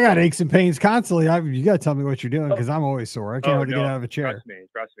 I got aches and pains constantly. You got to tell me what you're doing because I'm always sore. I can't get out of a chair. Trust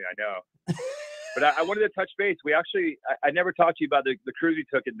me, I know. But I wanted to touch base. We actually, I never talked to you about the cruise we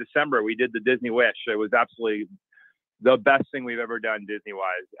took in December. We did the Disney Wish. It was absolutely the best thing we've ever done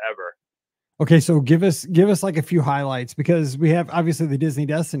Disney-wise, ever. Okay, so give us like a few highlights because we have obviously the Disney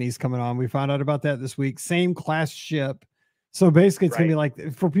Destinies coming on. We found out about that this week. Same class ship. So basically it's going to be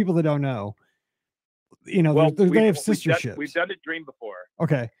like, for people that don't know, they have sister ships. We've done a Dream before.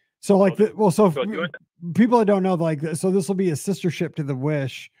 Okay. So like, people that don't know, like, so this will be a sister ship to the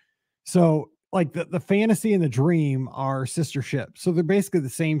Wish. So like the Fantasy and the Dream are sister ships. So they're basically the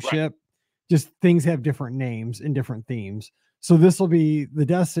same ship, just things have different names and different themes. So this will be the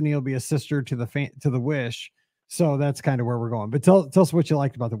Destiny will be a sister to the Wish. So that's kind of where we're going. But tell us what you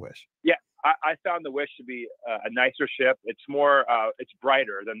liked about the Wish. Yeah, I found the Wish to be a nicer ship. It's more, it's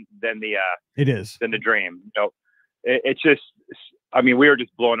brighter than the Dream. It's just, we were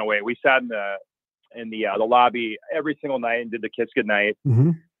just blown away. We sat in the lobby every single night and did the kiss goodnight.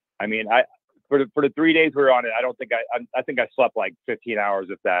 Mm-hmm. For the 3 days we were on it, I think I slept like 15 hours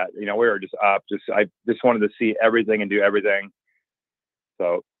if that. We were just up. I just wanted to see everything and do everything.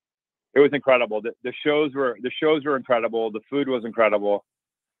 So it was incredible. The shows were incredible. The food was incredible.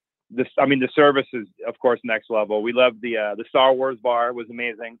 The service is of course next level. We loved the Star Wars bar was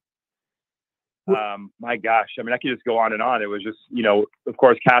amazing. My gosh, I could just go on and on. It was just, of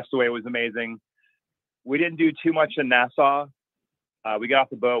course, Castaway was amazing. We didn't do too much in Nassau. We got off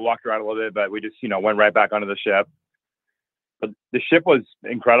the boat, walked around a little bit, but we just, went right back onto the ship. But the ship was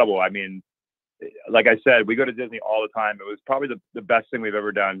incredible. Like I said, we go to Disney all the time. It was probably the best thing we've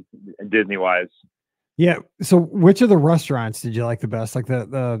ever done Disney-wise. Yeah. So which of the restaurants did you like the best? Like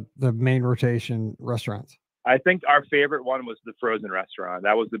the main rotation restaurants? I think our favorite one was the Frozen restaurant.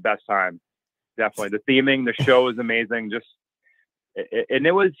 That was the best time. Definitely. The theming, the show was amazing. And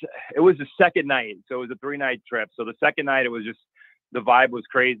it was the second night. So it was a 3-night trip. So the second night, it was just, the vibe was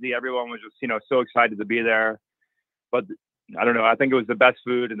crazy. Everyone was just, so excited to be there. But I don't know. I think it was the best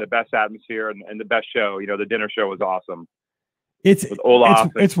food and the best atmosphere and the best show. The dinner show was awesome. It's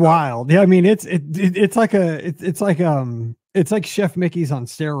wild. Yeah. It's like Chef Mickey's on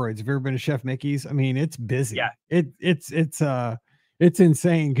steroids. Have you ever been to Chef Mickey's? It's busy. Yeah. It's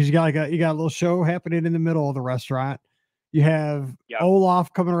insane because you got a little show happening in the middle of the restaurant. You have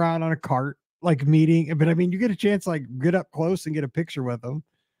Olaf coming around on a cart, like meeting, but you get a chance like get up close and get a picture with them.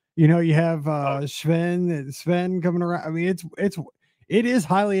 You have Sven coming around. It is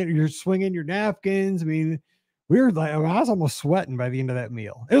highly. You're swinging your napkins. We were like, I was almost sweating by the end of that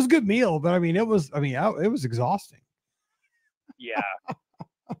meal. It was a good meal, but it was exhausting. Yeah.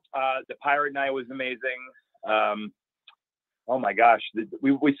 The pirate night was amazing. Oh my gosh,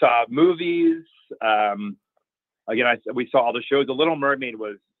 we saw movies. Again, we saw all the shows. The Little Mermaid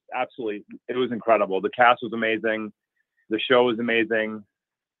was it was incredible. The cast was amazing. The show was amazing.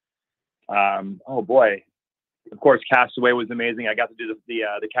 Oh boy, of course, Castaway was amazing. I got to do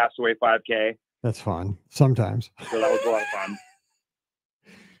the Castaway 5K. That's fun sometimes. So that was a lot of fun.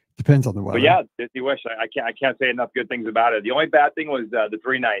 Depends on the weather. But yeah, Disney Wish. I can't say enough good things about it. The only bad thing was the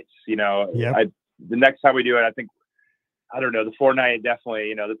 3 nights. The next time we do it, I don't know, the 4-night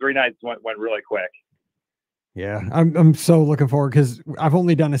definitely. The 3 nights went really quick. Yeah, I'm so looking forward because I've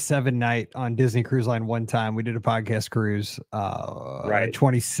only done a 7-night on Disney Cruise Line one time. We did a podcast cruise,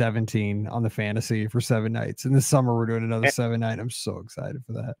 2017 on the Fantasy for 7 nights. And this summer we're doing another 7-night. I'm so excited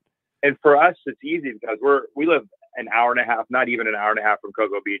for that. And for us, it's easy because we live an hour and a half, not even an hour and a half from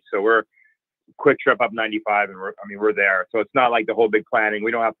Cocoa Beach. So we're quick trip up 95 and we're there. So it's not like the whole big planning.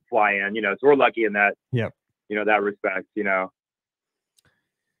 We don't have to fly in, so we're lucky in that, that respect,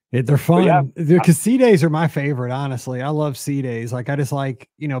 They're fun. Because sea days are my favorite, honestly. I love sea days. Like I just like,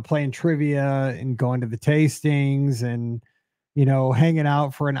 playing trivia and going to the tastings and, hanging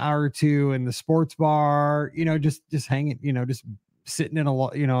out for an hour or two in the sports bar, just hanging, just sitting in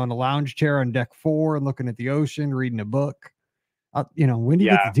in a lounge chair on deck 4 and looking at the ocean, reading a book. When do you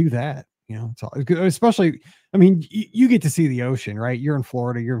get to do that? It's all, especially, you get to see the ocean, right? You're in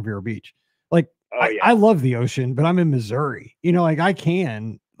Florida, you're in Vero Beach. Like Oh yeah. I love the ocean, but I'm in Missouri. You know, like I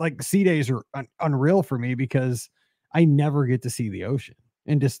can like sea days are unreal for me because I never get to see the ocean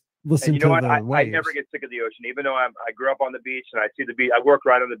and just And listen you know to what? the I waves. never get sick of the ocean, even though I grew up on the beach and I see the beach. I work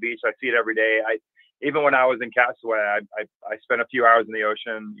right on the beach. I see it every day. Even when I was in Castaway, I spent a few hours in the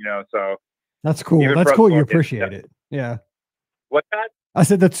ocean. You know, so That's cool. That's cool. You appreciate it. Yeah. What's that? I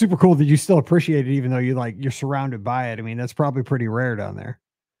said that's super cool that you still appreciate it, even though you're surrounded by it. I mean, that's probably pretty rare down there.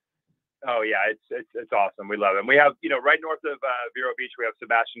 Oh yeah, it's awesome. We love it. And we have, you know, right north of Vero Beach, we have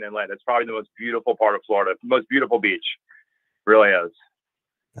Sebastian Inlet. It's probably the most beautiful part of Florida. The most beautiful beach, really is.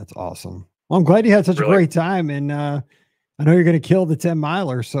 That's awesome. Well, I'm glad you had such a great time, and I know you're going to kill the 10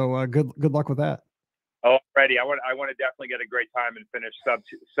 miler. So good luck with that. Oh, ready. I want to definitely get a great time and finish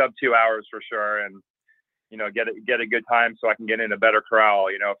sub 2 hours for sure, and you know, get a good time so I can get in a better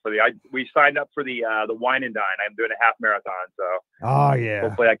corral. You know, we signed up for the wine and dine. I'm doing a half marathon, so oh yeah,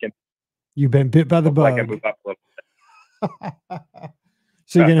 hopefully I can. You've been bit by the bug. I can move up a little bit.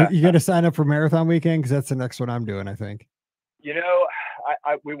 So you gonna sign up for marathon weekend, because that's the next one I'm doing, I think. You know,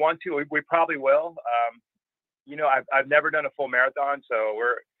 we want to. We probably will. You know, I've never done a full marathon, so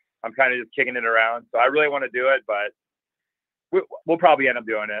I'm kind of just kicking it around. So I really want to do it, but we'll probably end up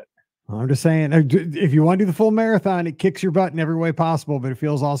doing it. I'm just saying, if you want to do the full marathon, it kicks your butt in every way possible, but it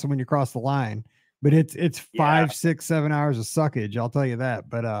feels awesome when you cross the line. But it's 5, 6, 7 hours of suckage, I'll tell you that.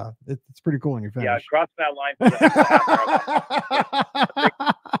 But it's pretty cool when you finish. Yeah, crossing that line for the half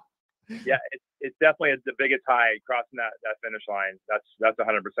marathon. Yeah, it's definitely the biggest high, crossing that finish line. That's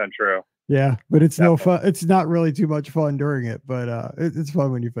 100% true. Yeah, but it's definitely no fun. It's not really too much fun during it, but it's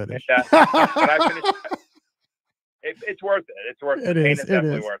fun when you finish. When I finish, it's worth it. It's worth it. It's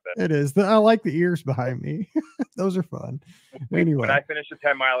definitely worth it. It is. I like the ears behind me. Those are fun. Anyway, when I finish the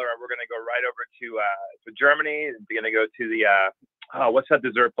 10 miler, we're going to go right over to Germany. We're going to go to the what's that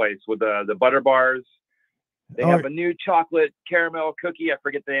dessert place with the butter bars? They have a new chocolate caramel cookie. I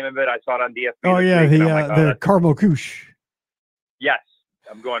forget the name of it. I saw it on DFB. Oh yeah, the caramel couche. Yes,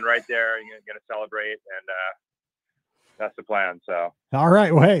 I'm going right there and going to celebrate, and that's the plan. So all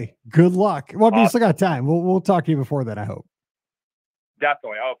right, well, hey, good luck. Well, we still got time. We'll talk to you before then, I hope.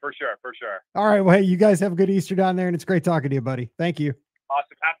 Definitely. Oh, for sure. All right, well, hey, you guys have a good Easter down there, and it's great talking to you, buddy. Thank you.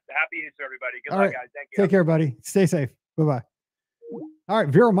 Awesome. Happy Easter, everybody. Good luck, guys. Thank you. Take care, buddy. Stay safe. Bye-bye. All right,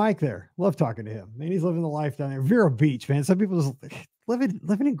 Vero Mike there. Love talking to him. Man, he's living the life down there. Vero Beach, man. Some people just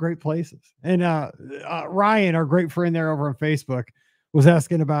living in great places. And Ryan, our great friend there over on Facebook, was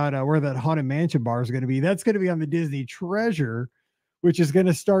asking about where that Haunted Mansion bar is going to be. That's going to be on the Disney Treasure, which is going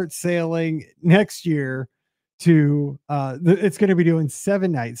to start sailing next year to it's going to be doing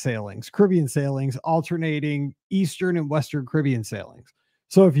 7-night sailings, Caribbean sailings, alternating Eastern and Western Caribbean sailings.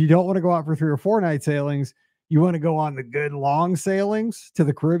 So if you don't want to go out for 3 or 4 night sailings, you want to go on the good long sailings to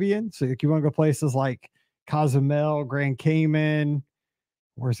the Caribbean. So if you want to go places like Cozumel, Grand Cayman,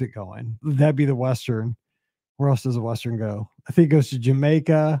 where's it going? That'd be the Western. Where else does the Western go? I think it goes to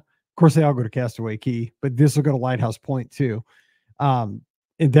Jamaica. Of course, they all go to Castaway Cay, but this will go to Lighthouse Point too. And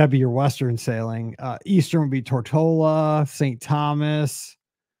that'd be your Western sailing. Eastern would be Tortola, St. Thomas.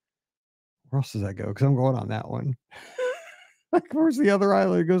 Where else does that go? Because I'm going on that one. Like, where's the other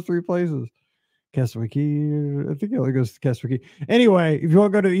island? It goes 3 places. Castaway Cay. I think it only goes to Castaway Cay. Anyway, if you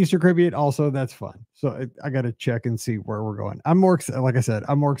want to go to the Eastern Caribbean, also that's fun. So I got to check and see where we're going. I'm more excited. Like I said,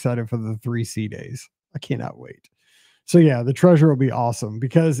 I'm more excited for the 3 sea days. I cannot wait. So yeah, the Treasure will be awesome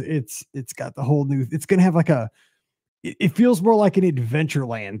because it's got the whole new. It's gonna have like it feels more like an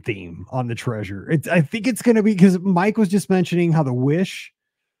Adventureland theme on the Treasure. I think it's gonna be, because Mike was just mentioning how the Wish.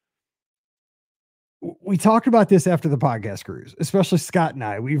 We talked about this after the podcast cruise, especially Scott and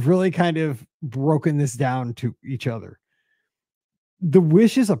I. We've really kind of broken this down to each other. The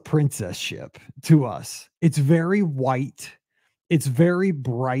Wish is a princess ship to us. It's very white. It's very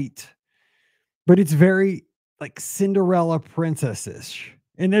bright, but it's very like Cinderella princess-ish.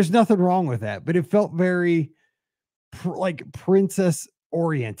 And there's nothing wrong with that, but it felt very like princess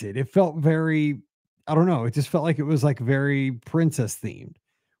oriented. It felt very, I don't know. It just felt like it was like very princess themed.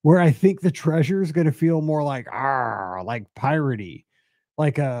 Where I think the Treasure is going to feel more like piratey,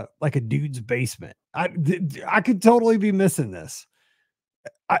 like a dude's basement. I could totally be missing this.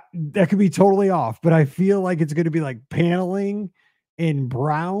 That could be totally off, but I feel like it's going to be like paneling in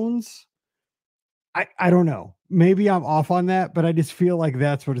browns. I don't know. Maybe I'm off on that, but I just feel like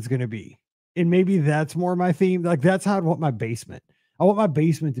that's what it's going to be. And maybe that's more my theme. Like that's how I want my basement. I want my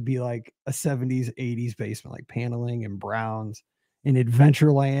basement to be like a 70s, 80s basement, like paneling and browns. In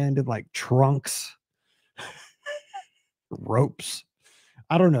Adventureland and like trunks, ropes.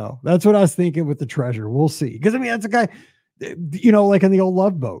 I don't know. That's what I was thinking with the Treasure. We'll see. Because I mean, that's a guy, you know, like in the old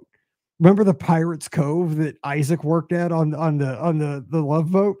Love Boat, Remember the Pirates Cove that Isaac worked at on the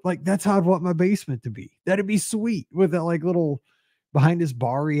Love Boat? Like that's how I'd want my basement to be. That'd be sweet with that like little behind his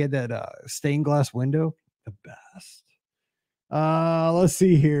bar. He had that stained glass window. The best. Let's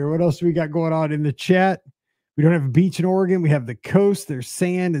see here. What else do we got going on in the chat? We don't have a beach in Oregon. We have the coast. There's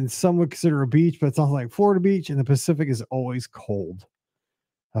sand, and some would consider a beach, but it's not like Florida Beach. And the Pacific is always cold.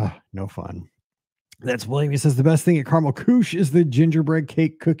 No fun. That's William. He says the best thing at Caramel Couche is the gingerbread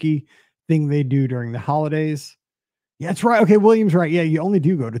cake cookie thing they do during the holidays. Yeah, that's right. Okay, William's right. Yeah, you only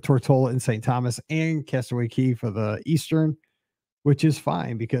do go to Tortola and St. Thomas and Castaway Cay for the Eastern, which is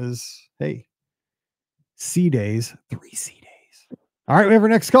fine because, hey, sea days, 3 sea days. All right, we have our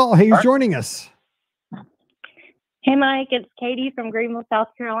next call. Hey, who's joining us? Hey, Mike, it's Katie from Greenville, South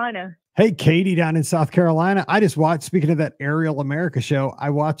Carolina. Hey, Katie down in South Carolina. I just watched, speaking of that Aerial America show, I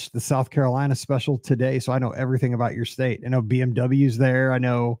watched the South Carolina special today, so I know everything about your state. I know BMW's there. I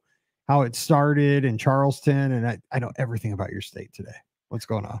know how it started in Charleston, and I know everything about your state today. What's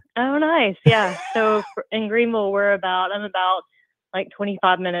going on? Oh, nice. Yeah. So in Greenville, I'm about like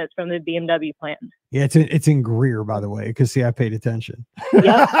 25 minutes from the BMW plant. Yeah, it's in Greer, by the way, because see, I paid attention. Yep.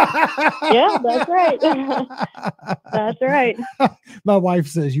 Yeah, that's right. That's right. My wife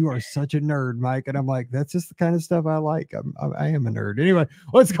says you are such a nerd, Mike, and I'm like, that's just the kind of stuff I like. I am a nerd. Anyway,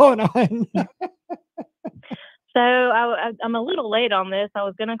 what's going on? So I'm a little late on this. I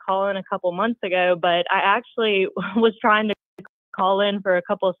was going to call in a couple months ago, but I actually was trying to call in for a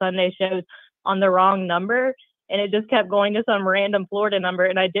couple of Sunday shows on the wrong number. And it just kept going to some random Florida number.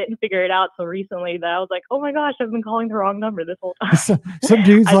 And I didn't figure it out till recently that I was like, oh my gosh, I've been calling the wrong number this whole time. Some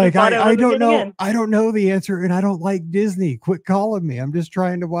dude's like, I don't know. I don't know the answer and I don't like Disney. Quit calling me. I'm just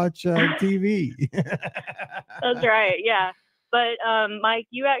trying to watch TV. That's right. Yeah. But Mike,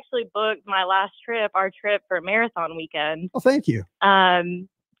 you actually booked my last trip, our trip for marathon weekend. Oh, thank you.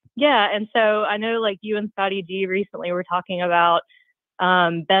 Yeah. And so I know like you and Scotty G recently were talking about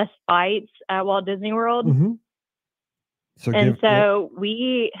best bites at Walt Disney World. Mm-hmm. So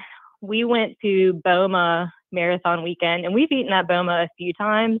we went to Boma marathon weekend, and we've eaten at Boma a few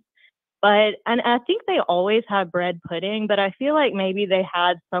times, and I think they always have bread pudding, but I feel like maybe they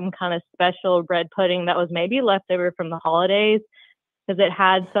had some kind of special bread pudding that was maybe left over from the holidays, because it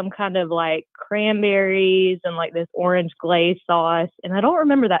had some kind of like cranberries and like this orange glaze sauce, and I don't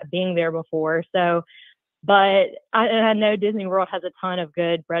remember that being there before. So, but I know Disney World has a ton of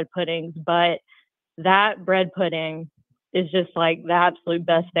good bread puddings, but that bread pudding is just like the absolute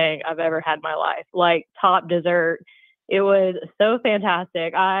best thing I've ever had in my life. Like top dessert. It was so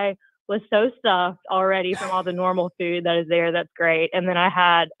fantastic. I was so stuffed already from all the normal food that is there. That's great. And then I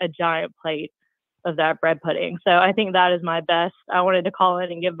had a giant plate of that bread pudding. So I think that is my best. I wanted to call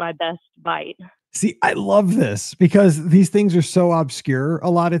in and give my best bite. See, I love this because these things are so obscure a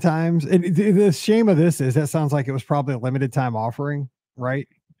lot of times. And the shame of this is that sounds like it was probably a limited time offering, right?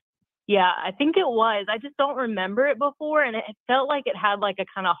 Yeah, I think it was. I just don't remember it before. And it felt like it had like a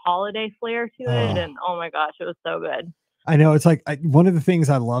kind of holiday flair to it. And oh my gosh, it was so good. I know. It's like one of the things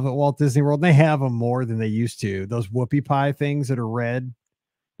I love at Walt Disney World, and they have them more than they used to. Those whoopie pie things that are red.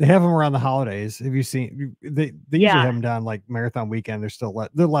 They have them around the holidays. Have you seen? They usually have them down like marathon weekend. They're still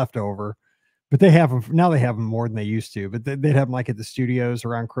they're left over, but they have them now. They have them more than they used to. But they'd have them like at the studios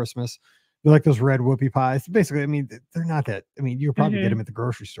around Christmas. They're like those red whoopie pies. Basically, I mean, they're not that. I mean, you'll probably get them at the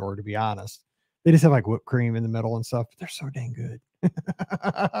grocery store, to be honest. They just have like whipped cream in the middle and stuff. But they're so dang good.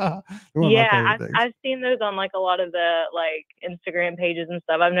 Yeah, I've seen those on like a lot of the like Instagram pages and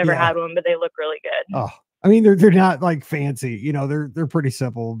stuff. I've never had one, but they look really good. Oh, I mean, they're not like fancy. You know, they're pretty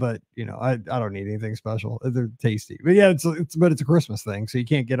simple. But you know, I don't need anything special. They're tasty. But yeah, it's a Christmas thing, so you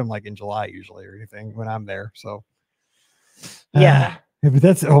can't get them like in July usually or anything when I'm there. So yeah. Yeah, but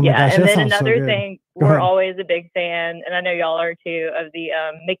that's oh my gosh. And that then sounds another so thing, we're always a big fan, and I know y'all are too, of the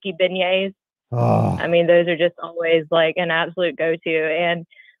Mickey beignets. Oh. I mean, those are just always like an absolute go-to. And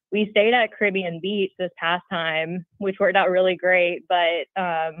we stayed at Caribbean Beach this past time, which worked out really great. But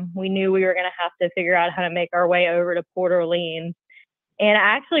we knew we were going to have to figure out how to make our way over to Port Orleans. And I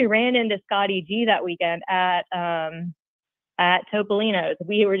actually ran into Scotty G that weekend at Topolino's.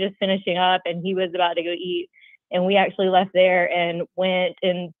 We were just finishing up, and he was about to go eat. And we actually left there and went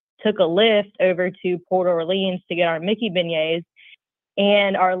and took a Lyft over to Port Orleans to get our Mickey beignets.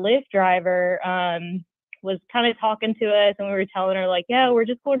 And our Lyft driver was kind of talking to us, and we were telling her like, yeah, we're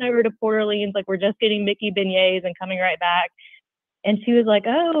just going over to Port Orleans. Like, we're just getting Mickey beignets and coming right back. And she was like,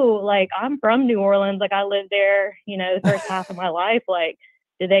 oh, like, I'm from New Orleans. Like, I lived there, you know, the first half of my life. Like,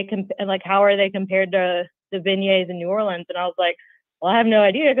 how are they compared to the beignets in New Orleans? And I was like, well, I have no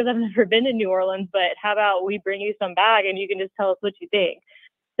idea because I've never been to New Orleans, but how about we bring you some back and you can just tell us what you think.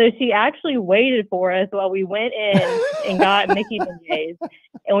 So she actually waited for us while we went in and got Mickey beignets.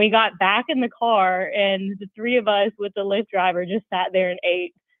 And we got back in the car, and the three of us with the Lyft driver just sat there and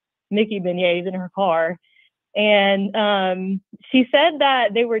ate Mickey beignets in her car. And she said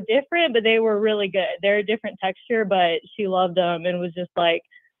that they were different, but they were really good. They're a different texture, but she loved them and was just like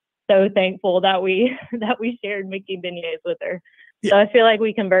so thankful that we shared Mickey beignets with her. So I feel like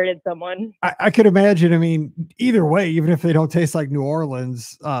we converted someone. I could imagine. I mean, either way, even if they don't taste like New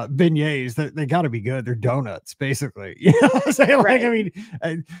Orleans beignets, they got to be good. They're donuts, basically. You know what I'm saying? Like, Right. I mean,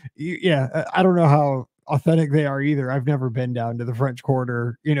 I don't know how authentic they are either. I've never been down to the French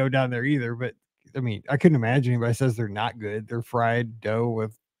Quarter, down there either. But I mean, I couldn't imagine anybody says they're not good. They're fried dough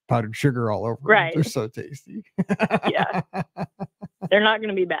with powdered sugar all over them. Right. They're so tasty. Yeah. They're not going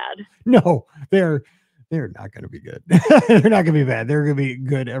to be bad. No, they're not going to be good. They're not going to be bad. They're going to be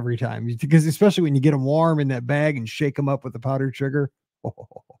good every time, because especially when you get them warm in that bag and shake them up with the powdered sugar. Oh,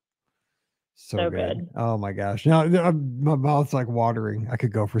 so good. Oh my gosh. Now my mouth's like watering. I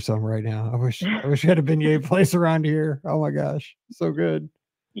could go for some right now. I wish I had a beignet place around here. Oh my gosh. So good.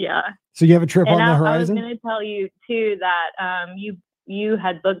 Yeah. So you have a trip on the horizon? I was going to tell you too that you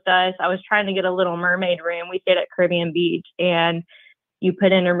had booked us. I was trying to get a Little Mermaid room. We stayed at Caribbean Beach, and you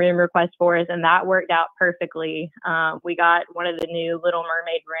put in a room request for us, and that worked out perfectly. We got one of the new Little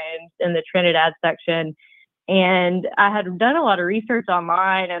Mermaid rooms in the Trinidad section, and I had done a lot of research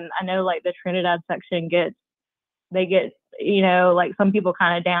online, and I know like the Trinidad section gets, like some people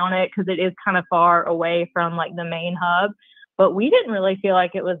kind of down it because it is kind of far away from like the main hub, but we didn't really feel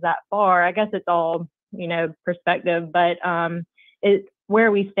like it was that far. I guess it's all, perspective, but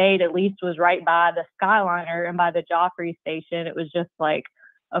where we stayed at least was right by the Skyliner and by the Joffrey station. It was just like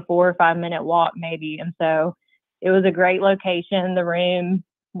a 4 or 5 minute walk maybe. And so it was a great location. The room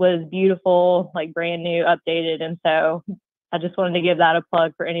was beautiful, like brand new, updated. And so I just wanted to give that a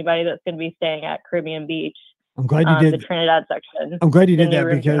plug for anybody that's going to be staying at Caribbean Beach. I'm glad you did the Trinidad section. I'm glad you did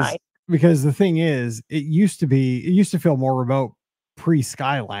that because the thing is, it used to feel more remote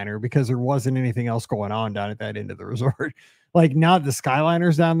pre-Skyliner because there wasn't anything else going on down at that end of the resort. Like now the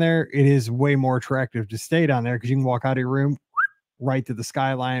Skyliner's down there, it is way more attractive to stay down there because you can walk out of your room right to the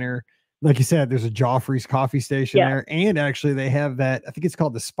Skyliner. Like you said, there's a Joffrey's coffee station there. And actually they have that, I think it's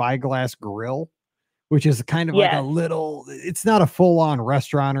called the Spyglass Grill, which is kind of like a little, it's not a full-on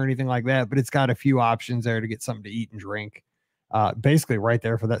restaurant or anything like that, but it's got a few options there to get something to eat and drink. Basically right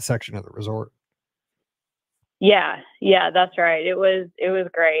there for that section of the resort. Yeah, that's right. It was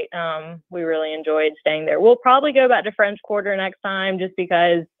great. We really enjoyed staying there. We'll probably go back to French Quarter next time just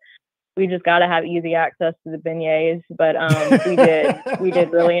because we just got to have easy access to the beignets. But we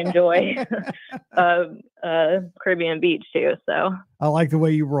did really enjoy Caribbean Beach too. So I like the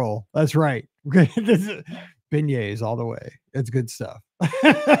way you roll. That's right. Beignets all the way. It's good stuff.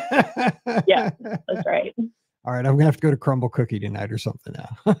 Yeah, that's right. All right, I'm gonna have to go to Crumble Cookie tonight or something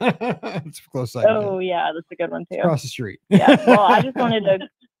now. It's close. Oh yeah, that's a good one too. Across the street. Yeah. Well, I just wanted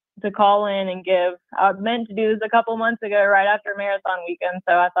to call in and give. I meant to do this a couple months ago, right after marathon weekend.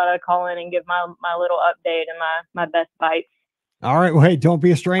 So I thought I'd call in and give my little update and my best bites. All right. Well, hey, don't be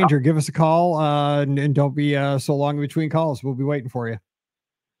a stranger. Give us a call, and don't be so long in between calls. We'll be waiting for you.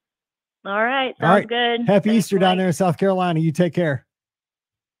 All right. Sounds good. Happy Easter down there in South Carolina. You take care.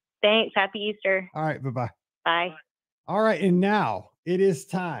 Thanks. Happy Easter. All right. Bye-bye. Bye. All right. And now it is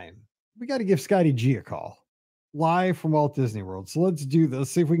time. We got to give Scotty G a call live from Walt Disney World. So let's do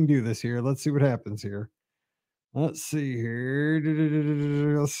this. See if we can do this here. Let's see what happens here. Let's see here.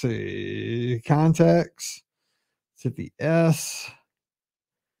 Let's see. Contacts. Let's hit the S.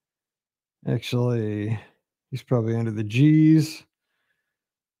 Actually, he's probably under the G's.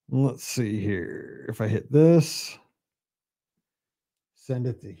 Let's see here. If I hit this, send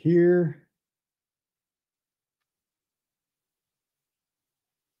it to here.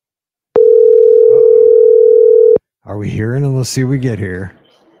 Are we hearing? And let's see what we get here.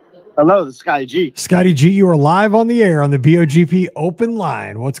 Hello, this is Scotty G. Scotty G, you are live on the air on the BOGP open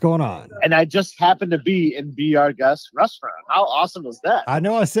line. What's going on? And I just happened to be in BR Gus restaurant. How awesome was that? I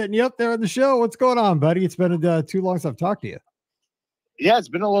know I was setting you up there on the show. What's going on, buddy? It's been too long since I've talked to you. Yeah, it's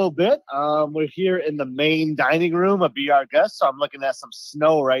been a little bit. We're here in the main dining room of BR Gus. So I'm looking at some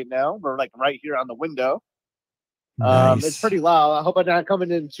snow right now. We're like right here on the window. Nice. It's pretty loud. I hope I'm not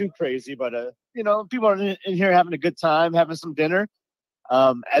coming in too crazy, but people are in here having a good time, having some dinner.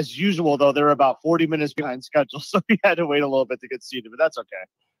 As usual, though, they're about 40 minutes behind schedule, so we had to wait a little bit to get seated, but that's okay.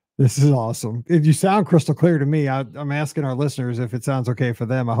 This is awesome. If you sound crystal clear to me, I'm asking our listeners if it sounds okay for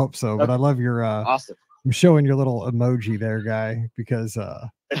them. I hope so, but I love your awesome. I'm showing your little emoji there, guy, because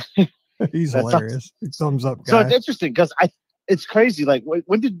he's hilarious. Thumbs up, guy. So it's interesting because it's crazy. Like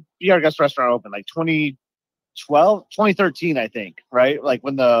when did Be Our Guest restaurant open? Like 2012, 2013, I think, right? Like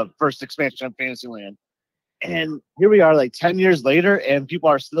when the first expansion of Fantasyland. And here we are like 10 years later, and people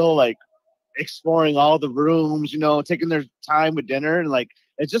are still like exploring all the rooms, you know, taking their time with dinner. And like,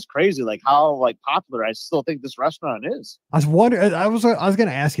 it's just crazy, like how like popular I still think this restaurant is. I was wondering, I was going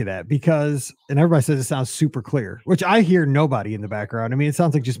to ask you that because, and everybody says it sounds super clear, which I hear nobody in the background. I mean, it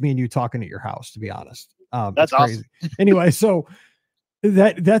sounds like just me and you talking at your house, to be honest. That's crazy. Awesome. Anyway, so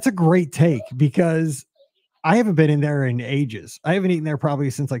that's a great take because I haven't been in there in ages. I haven't eaten there probably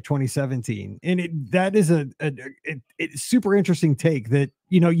since like 2017. And that is it's super interesting take that,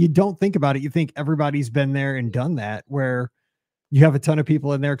 you know, you don't think about it. You think everybody's been there and done that, where you have a ton of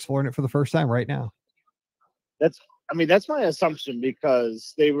people in there exploring it for the first time right now. That's my assumption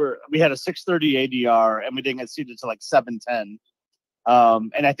because we had a 6:30 ADR and we didn't get seated to like 7:10.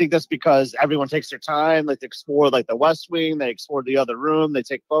 And I think that's because everyone takes their time, like to explore like the West Wing, they explore the other room, they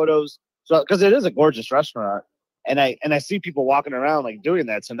take photos. So, because it is a gorgeous restaurant, and I see people walking around like doing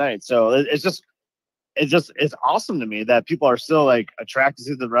that tonight. So it's awesome to me that people are still like attracted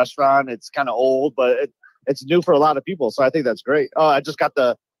to the restaurant. It's kind of old, but it's new for a lot of people. So I think that's great. Oh, I just got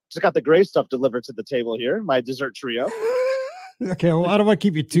the gray stuff delivered to the table here, my dessert trio. Okay, well, I don't want to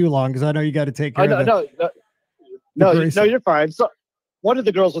keep you too long because I know you got to take care of No, you're fine. So one of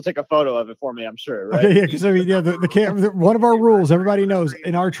the girls will take a photo of it for me, I'm sure, right? Okay, yeah, because I mean, yeah, the camera. One of our rules, everybody knows,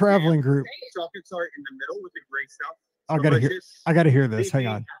 in our traveling group. Chocolates are in the middle with the gray stuff. I gotta hear this. Hang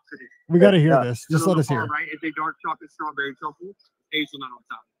on, we gotta hear this. Just let us hear. Right, it's a dark chocolate strawberry truffle, hazelnut on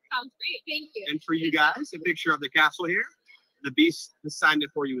top. Sounds great, thank you. And for you guys, a picture of the castle here. The Beast has signed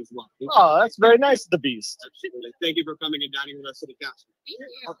it for you as well. Oh, that's very nice of the Beast. Absolutely. Thank you for coming and dining with us at the castle. Thank you.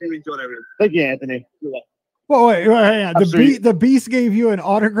 Hope you enjoyed everything. Thank you, Anthony. You're welcome. Well, wait, hang on. The Beast gave you an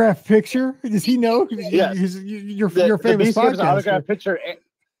autographed picture. Does he know? Yes. You're famous the Beast gave us an podcaster. autographed picture.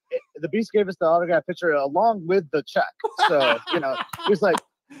 The Beast gave us the autographed picture along with the check. So, you know, he's like,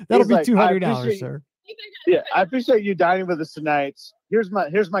 that'll be $200, sir. Yeah, I appreciate you dining with us tonight. Here's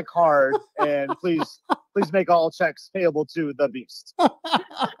my card, and please make all checks payable to the Beast.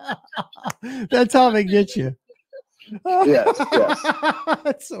 That's how they get you. Yes.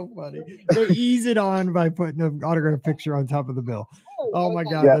 That's so funny. They ease it on by putting an autograph picture on top of the bill. Oh my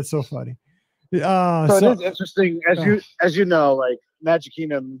God, that's so funny. So it is interesting, as you know, like Magic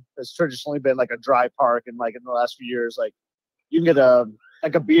Kingdom has traditionally been like a dry park, and like in the last few years, like you can get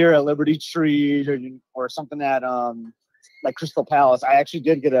a beer at Liberty Tree or something at like Crystal Palace. I actually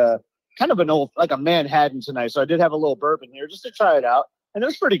did get a kind of an old like a Manhattan tonight, so I did have a little bourbon here just to try it out. And it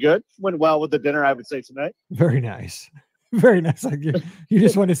was pretty good. Went well with the dinner, I would say, tonight. Very nice. Very nice. Like you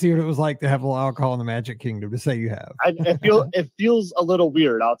just want to see what it was like to have a little alcohol in the Magic Kingdom, to say you have. It feels a little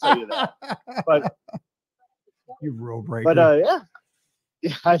weird, I'll tell you that. But you rule breaker. But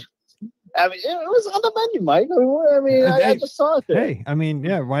yeah. I mean, it was on the menu, Mike. I just saw it there. Hey, I mean,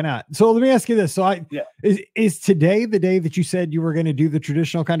 yeah, why not? So let me ask you this. So is today the day that you said you were going to do the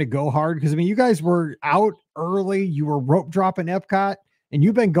traditional kind of go hard? Because I mean, you guys were out early, you were rope dropping Epcot, and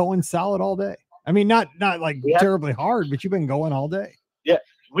you've been going solid all day. I mean, not like terribly hard, but you've been going all day. Yeah,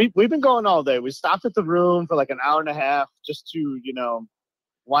 we've been going all day. We stopped at the room for like an hour and a half just to, you know,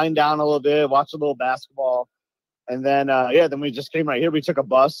 wind down a little bit, watch a little basketball. And then, then we just came right here. We took a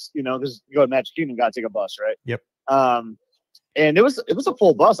bus, you know, because you go to Magic Kingdom, got to take a bus, right? Yep. And it was a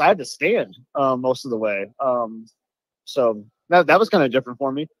full bus. I had to stand most of the way. So that was kind of different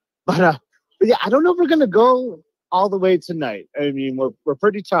for me. But yeah, I don't know if we're gonna go all the way tonight. I mean, we're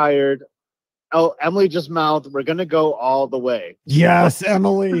pretty tired. Oh, Emily just mouthed, we're gonna go all the way. Yes,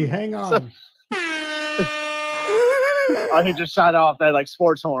 Emily, hang on. He just shot off that like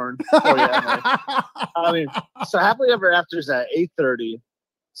sports horn for you, Emily. I mean, so Happily Ever After is at 8:30.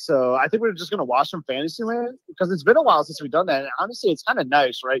 So I think we're just gonna watch some Fantasyland because it's been a while since we've done that. And honestly, it's kind of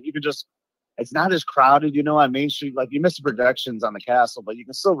nice, right? You can it's not as crowded, you know, on Main Street. Like you miss the projections on the castle, but you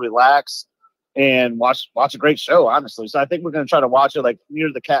can still relax and watch a great show, honestly. So I think we're gonna try to watch it like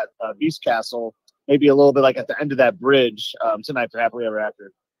near the Beast Castle, maybe a little bit like at the end of that bridge tonight for Happily Ever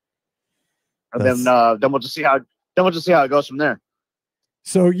After. And then we'll just see how it goes from there.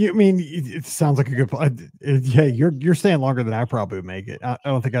 So it sounds like a good plan. Yeah, you're staying longer than I probably would make it. I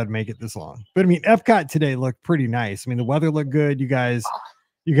don't think I'd make it this long. But I mean, Epcot today looked pretty nice. I mean, the weather looked good. You guys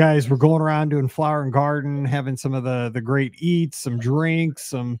were going around doing flower and garden, having some of the great eats, some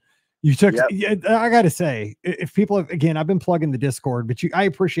drinks, you took. Yep. I gotta say, if people again, I've been plugging the Discord, but I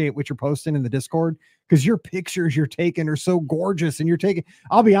appreciate what you're posting in the Discord because your pictures you're taking are so gorgeous, and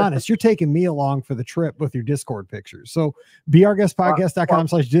I'll be honest, you're taking me along for the trip with your Discord pictures. So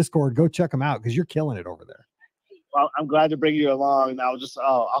beourguestpodcast.com/Discord, go check them out because you're killing it over there. I'm glad to bring you along. And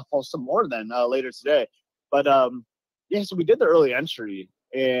I'll post some more then later today. But yeah, so we did the early entry,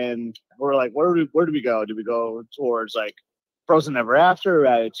 and we're like, where do we go? Do we go towards like Frozen Ever After,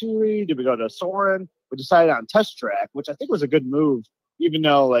 Ratatouille? Did we go to Soarin'? We decided on Test Track, which I think was a good move, even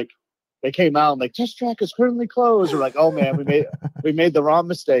though like they came out and like Test Track is currently closed. We're like, oh man, we made the wrong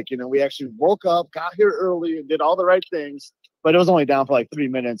mistake. You know, we actually woke up, got here early, and did all the right things, but it was only down for like 3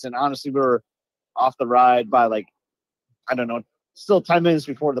 minutes. And honestly, we were off the ride by like, I don't know, still 10 minutes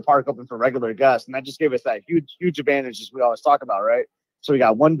before the park opened for regular guests, and that just gave us that huge advantage as we always talk about, right? So we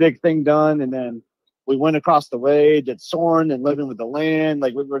got one big thing done, and then we went across the way, did Soarin' and Living with the Land.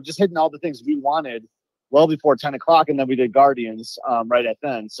 Like we were just hitting all the things we wanted well before 10 o'clock, and then we did Guardians right at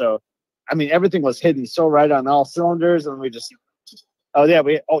then. So, I mean, everything was hitting so right on all cylinders, and we just, we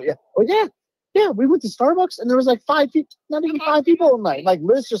went to Starbucks, and there was like 5 people, not even 5 people in line. Like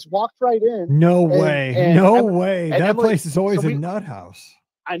Liz just walked right in. No way. That Emily, place is always a nut house.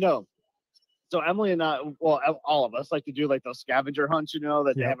 I know. So Emily and I, well, all of us like to do like those scavenger hunts, you know,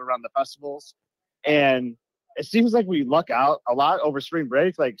 that they have around the festivals. And it seems like we luck out a lot over spring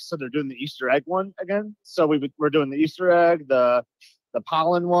break. Like, so they're doing the Easter egg one again. So we're doing the Easter egg, the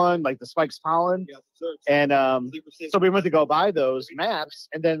pollen one, like the Spike's pollen. Yeah, sure. And so we went to go buy those maps,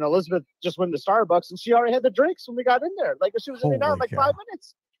 and then Elizabeth just went to Starbucks, and she already had the drinks when we got in there. Like she was in and out in like 5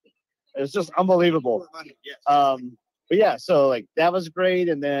 minutes. It was just unbelievable. But yeah, so like that was great.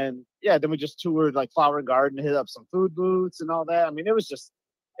 And then we just toured like Flower and Garden, hit up some food booths and all that. I mean, it was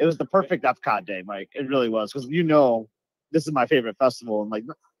the perfect Epcot day, Mike. It really was, because this is my favorite festival,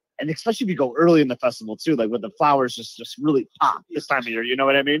 and especially if you go early in the festival too, like when the flowers just really pop this time of year. You know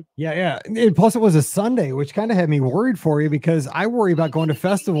what I mean? Yeah. And plus, it was a Sunday, which kind of had me worried for you, because I worry about going to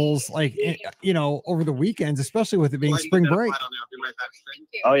festivals like over the weekends, especially with it being spring break.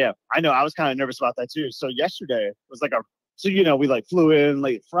 Oh yeah, I know. I was kind of nervous about that too. So yesterday was like we like flew in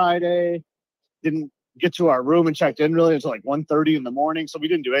late Friday, didn't get to our room and checked in really until like 1:30 in the morning. So we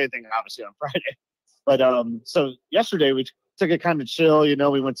didn't do anything obviously on Friday. But so yesterday we took it kind of chill.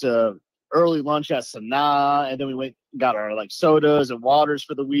 We went to early lunch at Sanaa, and then we went and got our like sodas and waters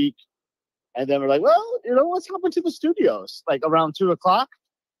for the week. And then we're like, well, let's hop into the studios like around 2 o'clock.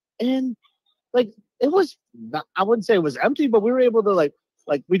 And like it was not, I wouldn't say it was empty, but we were able to like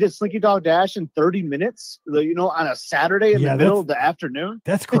we did Slinky Dog Dash in 30 minutes, on a Saturday in the middle of the afternoon.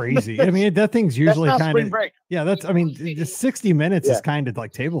 That's crazy. I mean, that thing's usually kind of break. Yeah, just 60 minutes is kind of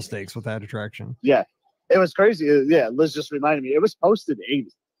like table stakes with that attraction. Yeah. It was crazy. Yeah, Liz just reminded me. It was posted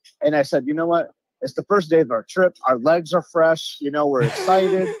 80. And I said, you know what? It's the first day of our trip. Our legs are fresh. We're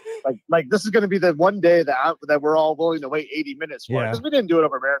excited. like this is going to be the one day that we're all willing to wait 80 minutes for. Because we didn't do it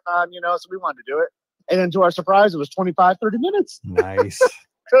over marathon, so we wanted to do it. And then to our surprise, it was 25, 30 minutes. Nice. It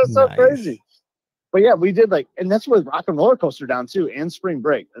was so crazy. But yeah, we did and that's with Rock and Roller Coaster down too, and Spring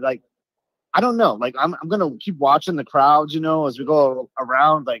Break. Like, I don't know. Like, I'm going to keep watching the crowds, as we go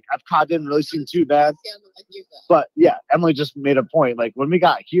around. Like, Epcot didn't really seem too bad. But yeah, Emily just made a point. Like, when we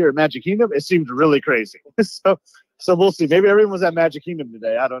got here at Magic Kingdom, it seemed really crazy. So we'll see. Maybe everyone was at Magic Kingdom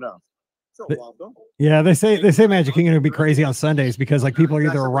today. I don't know. Yeah, they say Magic Kingdom would be crazy on Sundays because like people are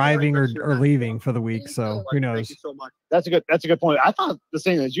either arriving or leaving for the week. So who knows? Thank you so much. That's a good point. I thought the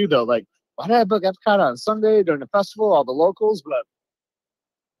same as you though. Like, why did I book Epcot on Sunday during the festival? All the locals, but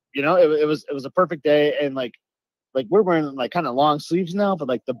it was a perfect day. And like we're wearing like kind of long sleeves now, but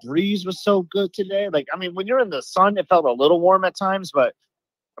like the breeze was so good today. Like, I mean, when you're in the sun, it felt a little warm at times, but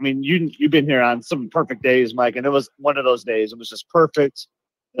I mean, you've been here on some perfect days, Mike, and it was one of those days. It was just perfect.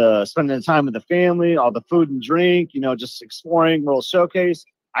 Spending the time with the family, all the food and drink, just exploring, little showcase.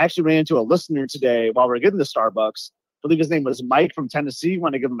 I actually ran into a listener today while we were getting to Starbucks. I believe his name was Mike from Tennessee.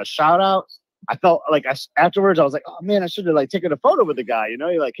 Want to give him a shout out. I felt like afterwards, I was like, oh man, I should have like taken a photo with the guy.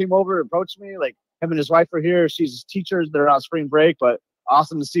 He like came over, approached me. Like him and his wife are here. She's teachers. They're on spring break, but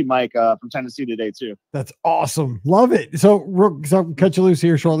awesome to see Mike from Tennessee today too. That's awesome. Love it. So I'll cut you loose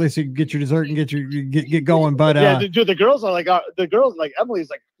here shortly so you can get your dessert and get going. But yeah, dude, the girls are like Emily's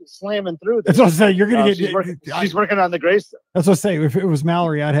like slamming through this. That's what I'm saying. You're gonna she's working on the grace. That's what I say. If it was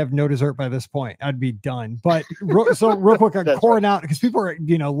Mallory, I'd have no dessert by this point. I'd be done. But so real quick on Coronado, because people are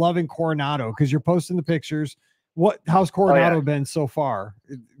loving Coronado because you're posting the pictures. How's Coronado been so far?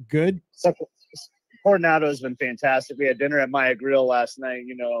 Good. Coronado has been fantastic. We had dinner at Maya Grill last night.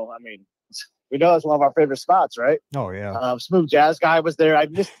 I mean, we know it's one of our favorite spots, right? Oh yeah. Smooth Jazz guy was there. I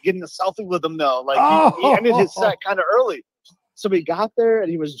missed getting a selfie with him though. Like he ended his set kind of early. So we got there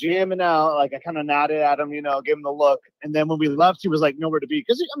and he was jamming out. Like I kind of nodded at him, gave him the look. And then when we left, he was like nowhere to be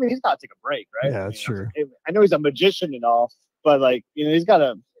because he's got to take a break, right? Yeah, that's true. I know he's a magician and all, but like he's got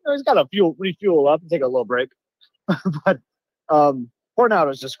to refuel up and take a little break. But Coronado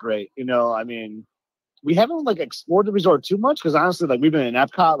is just great. You know, I mean, we haven't like explored the resort too much because honestly, like we've been in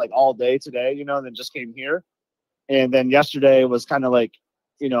Epcot like all day today, you know, and then just came here. And then yesterday was kind of like,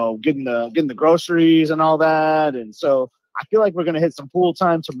 you know, getting the groceries and all that. And so I feel like we're gonna hit some pool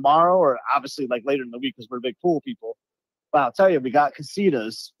time tomorrow, or obviously like later in the week because we're big pool people. But I'll tell you, we got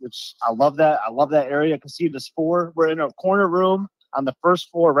casitas, which I love that. I love that area. Casitas 4. We're in a corner room on the first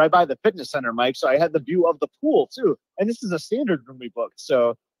floor, right by the fitness center, Mike. So I had the view of the pool too. And this is a standard room we booked.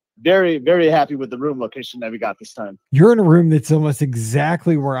 So very, very happy with the room location that we got this time. You're in a room that's almost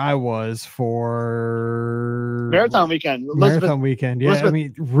exactly where I was for Marathon weekend. Marathon weekend. Yeah, I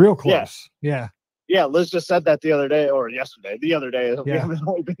mean, real close. Yeah. Yeah, Liz just said that the other day, or yesterday. The other day. We haven't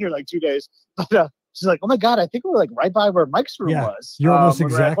only been here like 2 days. But she's like, oh my God, I think we're like right by where Mike's room was. You're almost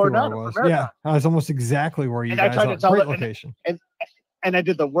exactly where I was. Yeah, I was almost exactly where you guys are. I tried to tell her, location. And I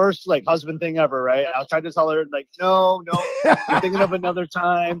did the worst like husband thing ever, right? I was trying to tell her like, no, I'm thinking of another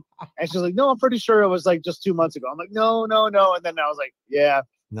time. And she's like, no, I'm pretty sure it was like just 2 months ago. I'm like, no. And then I was like, yeah,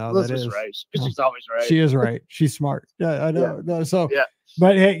 no, Liz was right. She's always right. She is right. She's smart. Yeah, I know. Yeah. No, so yeah.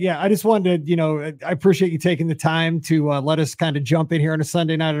 But hey, yeah, I just wanted to, you know, I appreciate you taking the time to let us kind of jump in here on a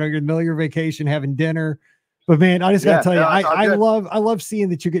Sunday night. I know you're in the middle of your vacation, having dinner. But man, I just gotta tell you, I love seeing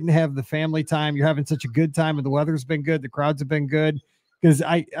that you're getting to have the family time. You're having such a good time, and the weather's been good, the crowds have been good. Because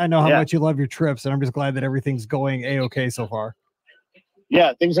I know how much you love your trips, and I'm just glad that everything's going A-okay so far.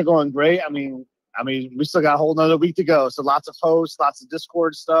 Yeah, things are going great. I mean, we still got a whole nother week to go. So lots of posts, lots of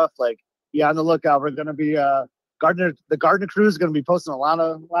Discord stuff. Like, be on the lookout. We're gonna be the Gardner crew is gonna be posting a lot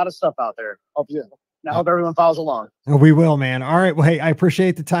of stuff out there. Hope everyone follows along. We will, man. All right. Well, hey, I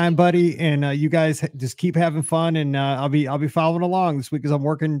appreciate the time, buddy, and you guys just keep having fun, and I'll be following along this week as I'm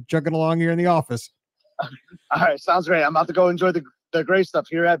chugging along here in the office. All right, sounds great. I'm about to go enjoy the great stuff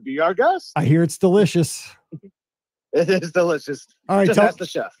here at Be Our Guest. I hear it's delicious. It is delicious. All right, ask the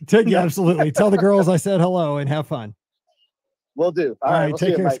chef. Yeah, absolutely. Tell the girls I said hello and have fun. Will do. All right,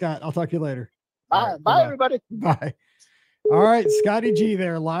 take care, Scott. I'll talk to you later. Bye, everybody. Bye. All right, Scotty G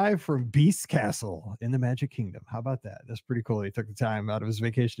there, live from Beast Castle in the Magic Kingdom. How about that? That's pretty cool. He took the time out of his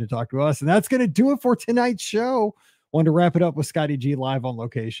vacation to talk to us, and that's going to do it for tonight's show. Wanted to wrap it up with Scotty G live on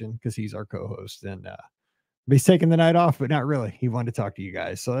location because he's our co-host, and he's taking the night off, but not really. He wanted to talk to you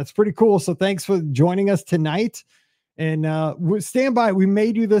guys. So that's pretty cool. So thanks for joining us tonight. And stand by. We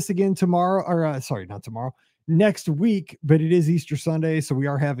may do this again tomorrow, or sorry, not tomorrow, next week, but it is Easter Sunday. So we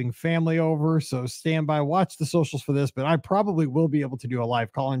are having family over. So stand by, watch the socials for this, but I probably will be able to do a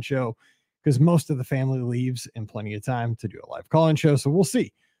live call-in show because most of the family leaves in plenty of time to do a live call-in show. So we'll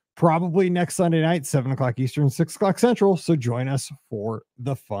see. Probably next Sunday night, 7 o'clock Eastern, 6 o'clock Central. So join us for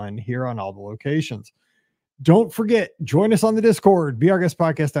the fun here on all the locations. Don't forget, join us on the Discord,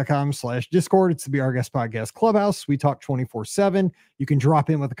 beourguestpodcast.com/Discord. It's the Be Our Guest Podcast Clubhouse. We talk 24/7. You can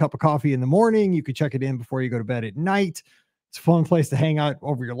drop in with a cup of coffee in the morning. You can check it in before you go to bed at night. It's a fun place to hang out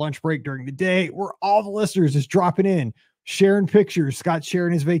over your lunch break during the day. We're all the listeners just dropping in, sharing pictures. Scott's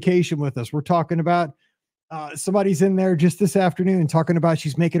sharing his vacation with us. We're talking about somebody's in there just this afternoon talking about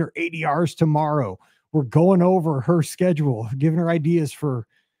she's making her ADRs tomorrow. We're going over her schedule, giving her ideas for,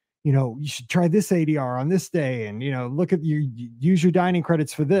 you know, you should try this ADR on this day. And, you know, look at use your dining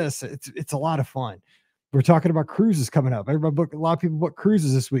credits for this. It's a lot of fun. We're talking about cruises coming up. A lot of people book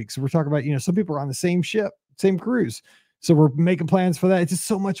cruises this week. So we're talking about, you know, some people are on the same ship, same cruise. So we're making plans for that. It's just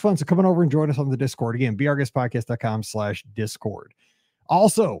so much fun. So come on over and join us on the Discord. Again, beourguestpodcast.com/Discord.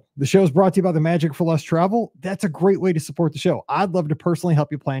 Also, the show is brought to you by the Magic for Less Travel. That's a great way to support the show. I'd love to personally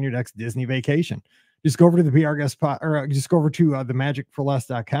help you plan your next Disney vacation. Just go over to the Be Our Guest just go over to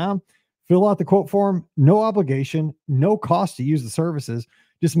themagicforless.com, fill out the quote form, no obligation, no cost to use the services.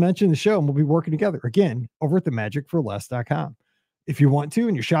 Just mention the show and we'll be working together again over at themagicforless.com. If you want to,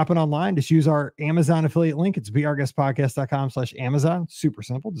 and you're shopping online, just use our Amazon affiliate link. It's beourguestpodcast.com/Amazon. Super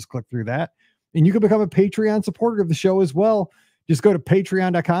simple. Just click through that and you can become a Patreon supporter of the show as well. Just go to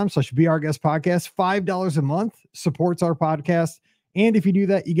patreon.com/beourguestpodcast. $5 a month supports our podcast. And if you do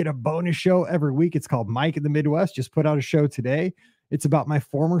that, you get a bonus show every week. It's called Mike in the Midwest. Just put out a show today. It's about my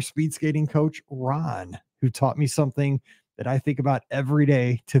former speed skating coach, Ron, who taught me something that I think about every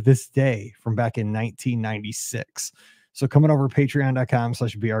day to this day from back in 1996. So coming over to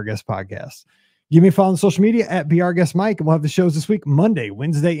patreon.com/beourguestpodcast. Give me a follow on social media at beourguestmike. And we'll have the shows this week, Monday,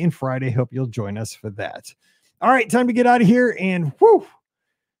 Wednesday, and Friday. Hope you'll join us for that. All right, time to get out of here. And whoo,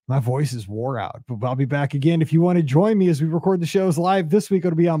 my voice is wore out, but I'll be back again. If you want to join me as we record the shows live this week,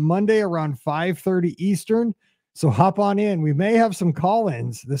 it'll be on Monday around 5:30 Eastern. So hop on in. We may have some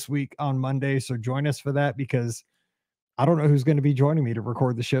call-ins this week on Monday. So join us for that because I don't know who's going to be joining me to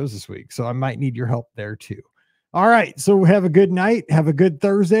record the shows this week. So I might need your help there too. All right. So have a good night. Have a good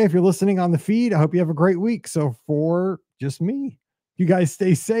Thursday. If you're listening on the feed, I hope you have a great week. So for just me, you guys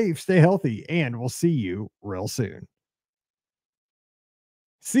stay safe, stay healthy, and we'll see you real soon.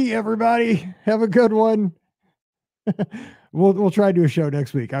 See everybody. Have a good one. We'll try to do a show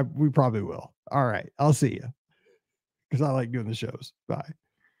next week. We probably will. All right. I'll see you because I like doing the shows. Bye.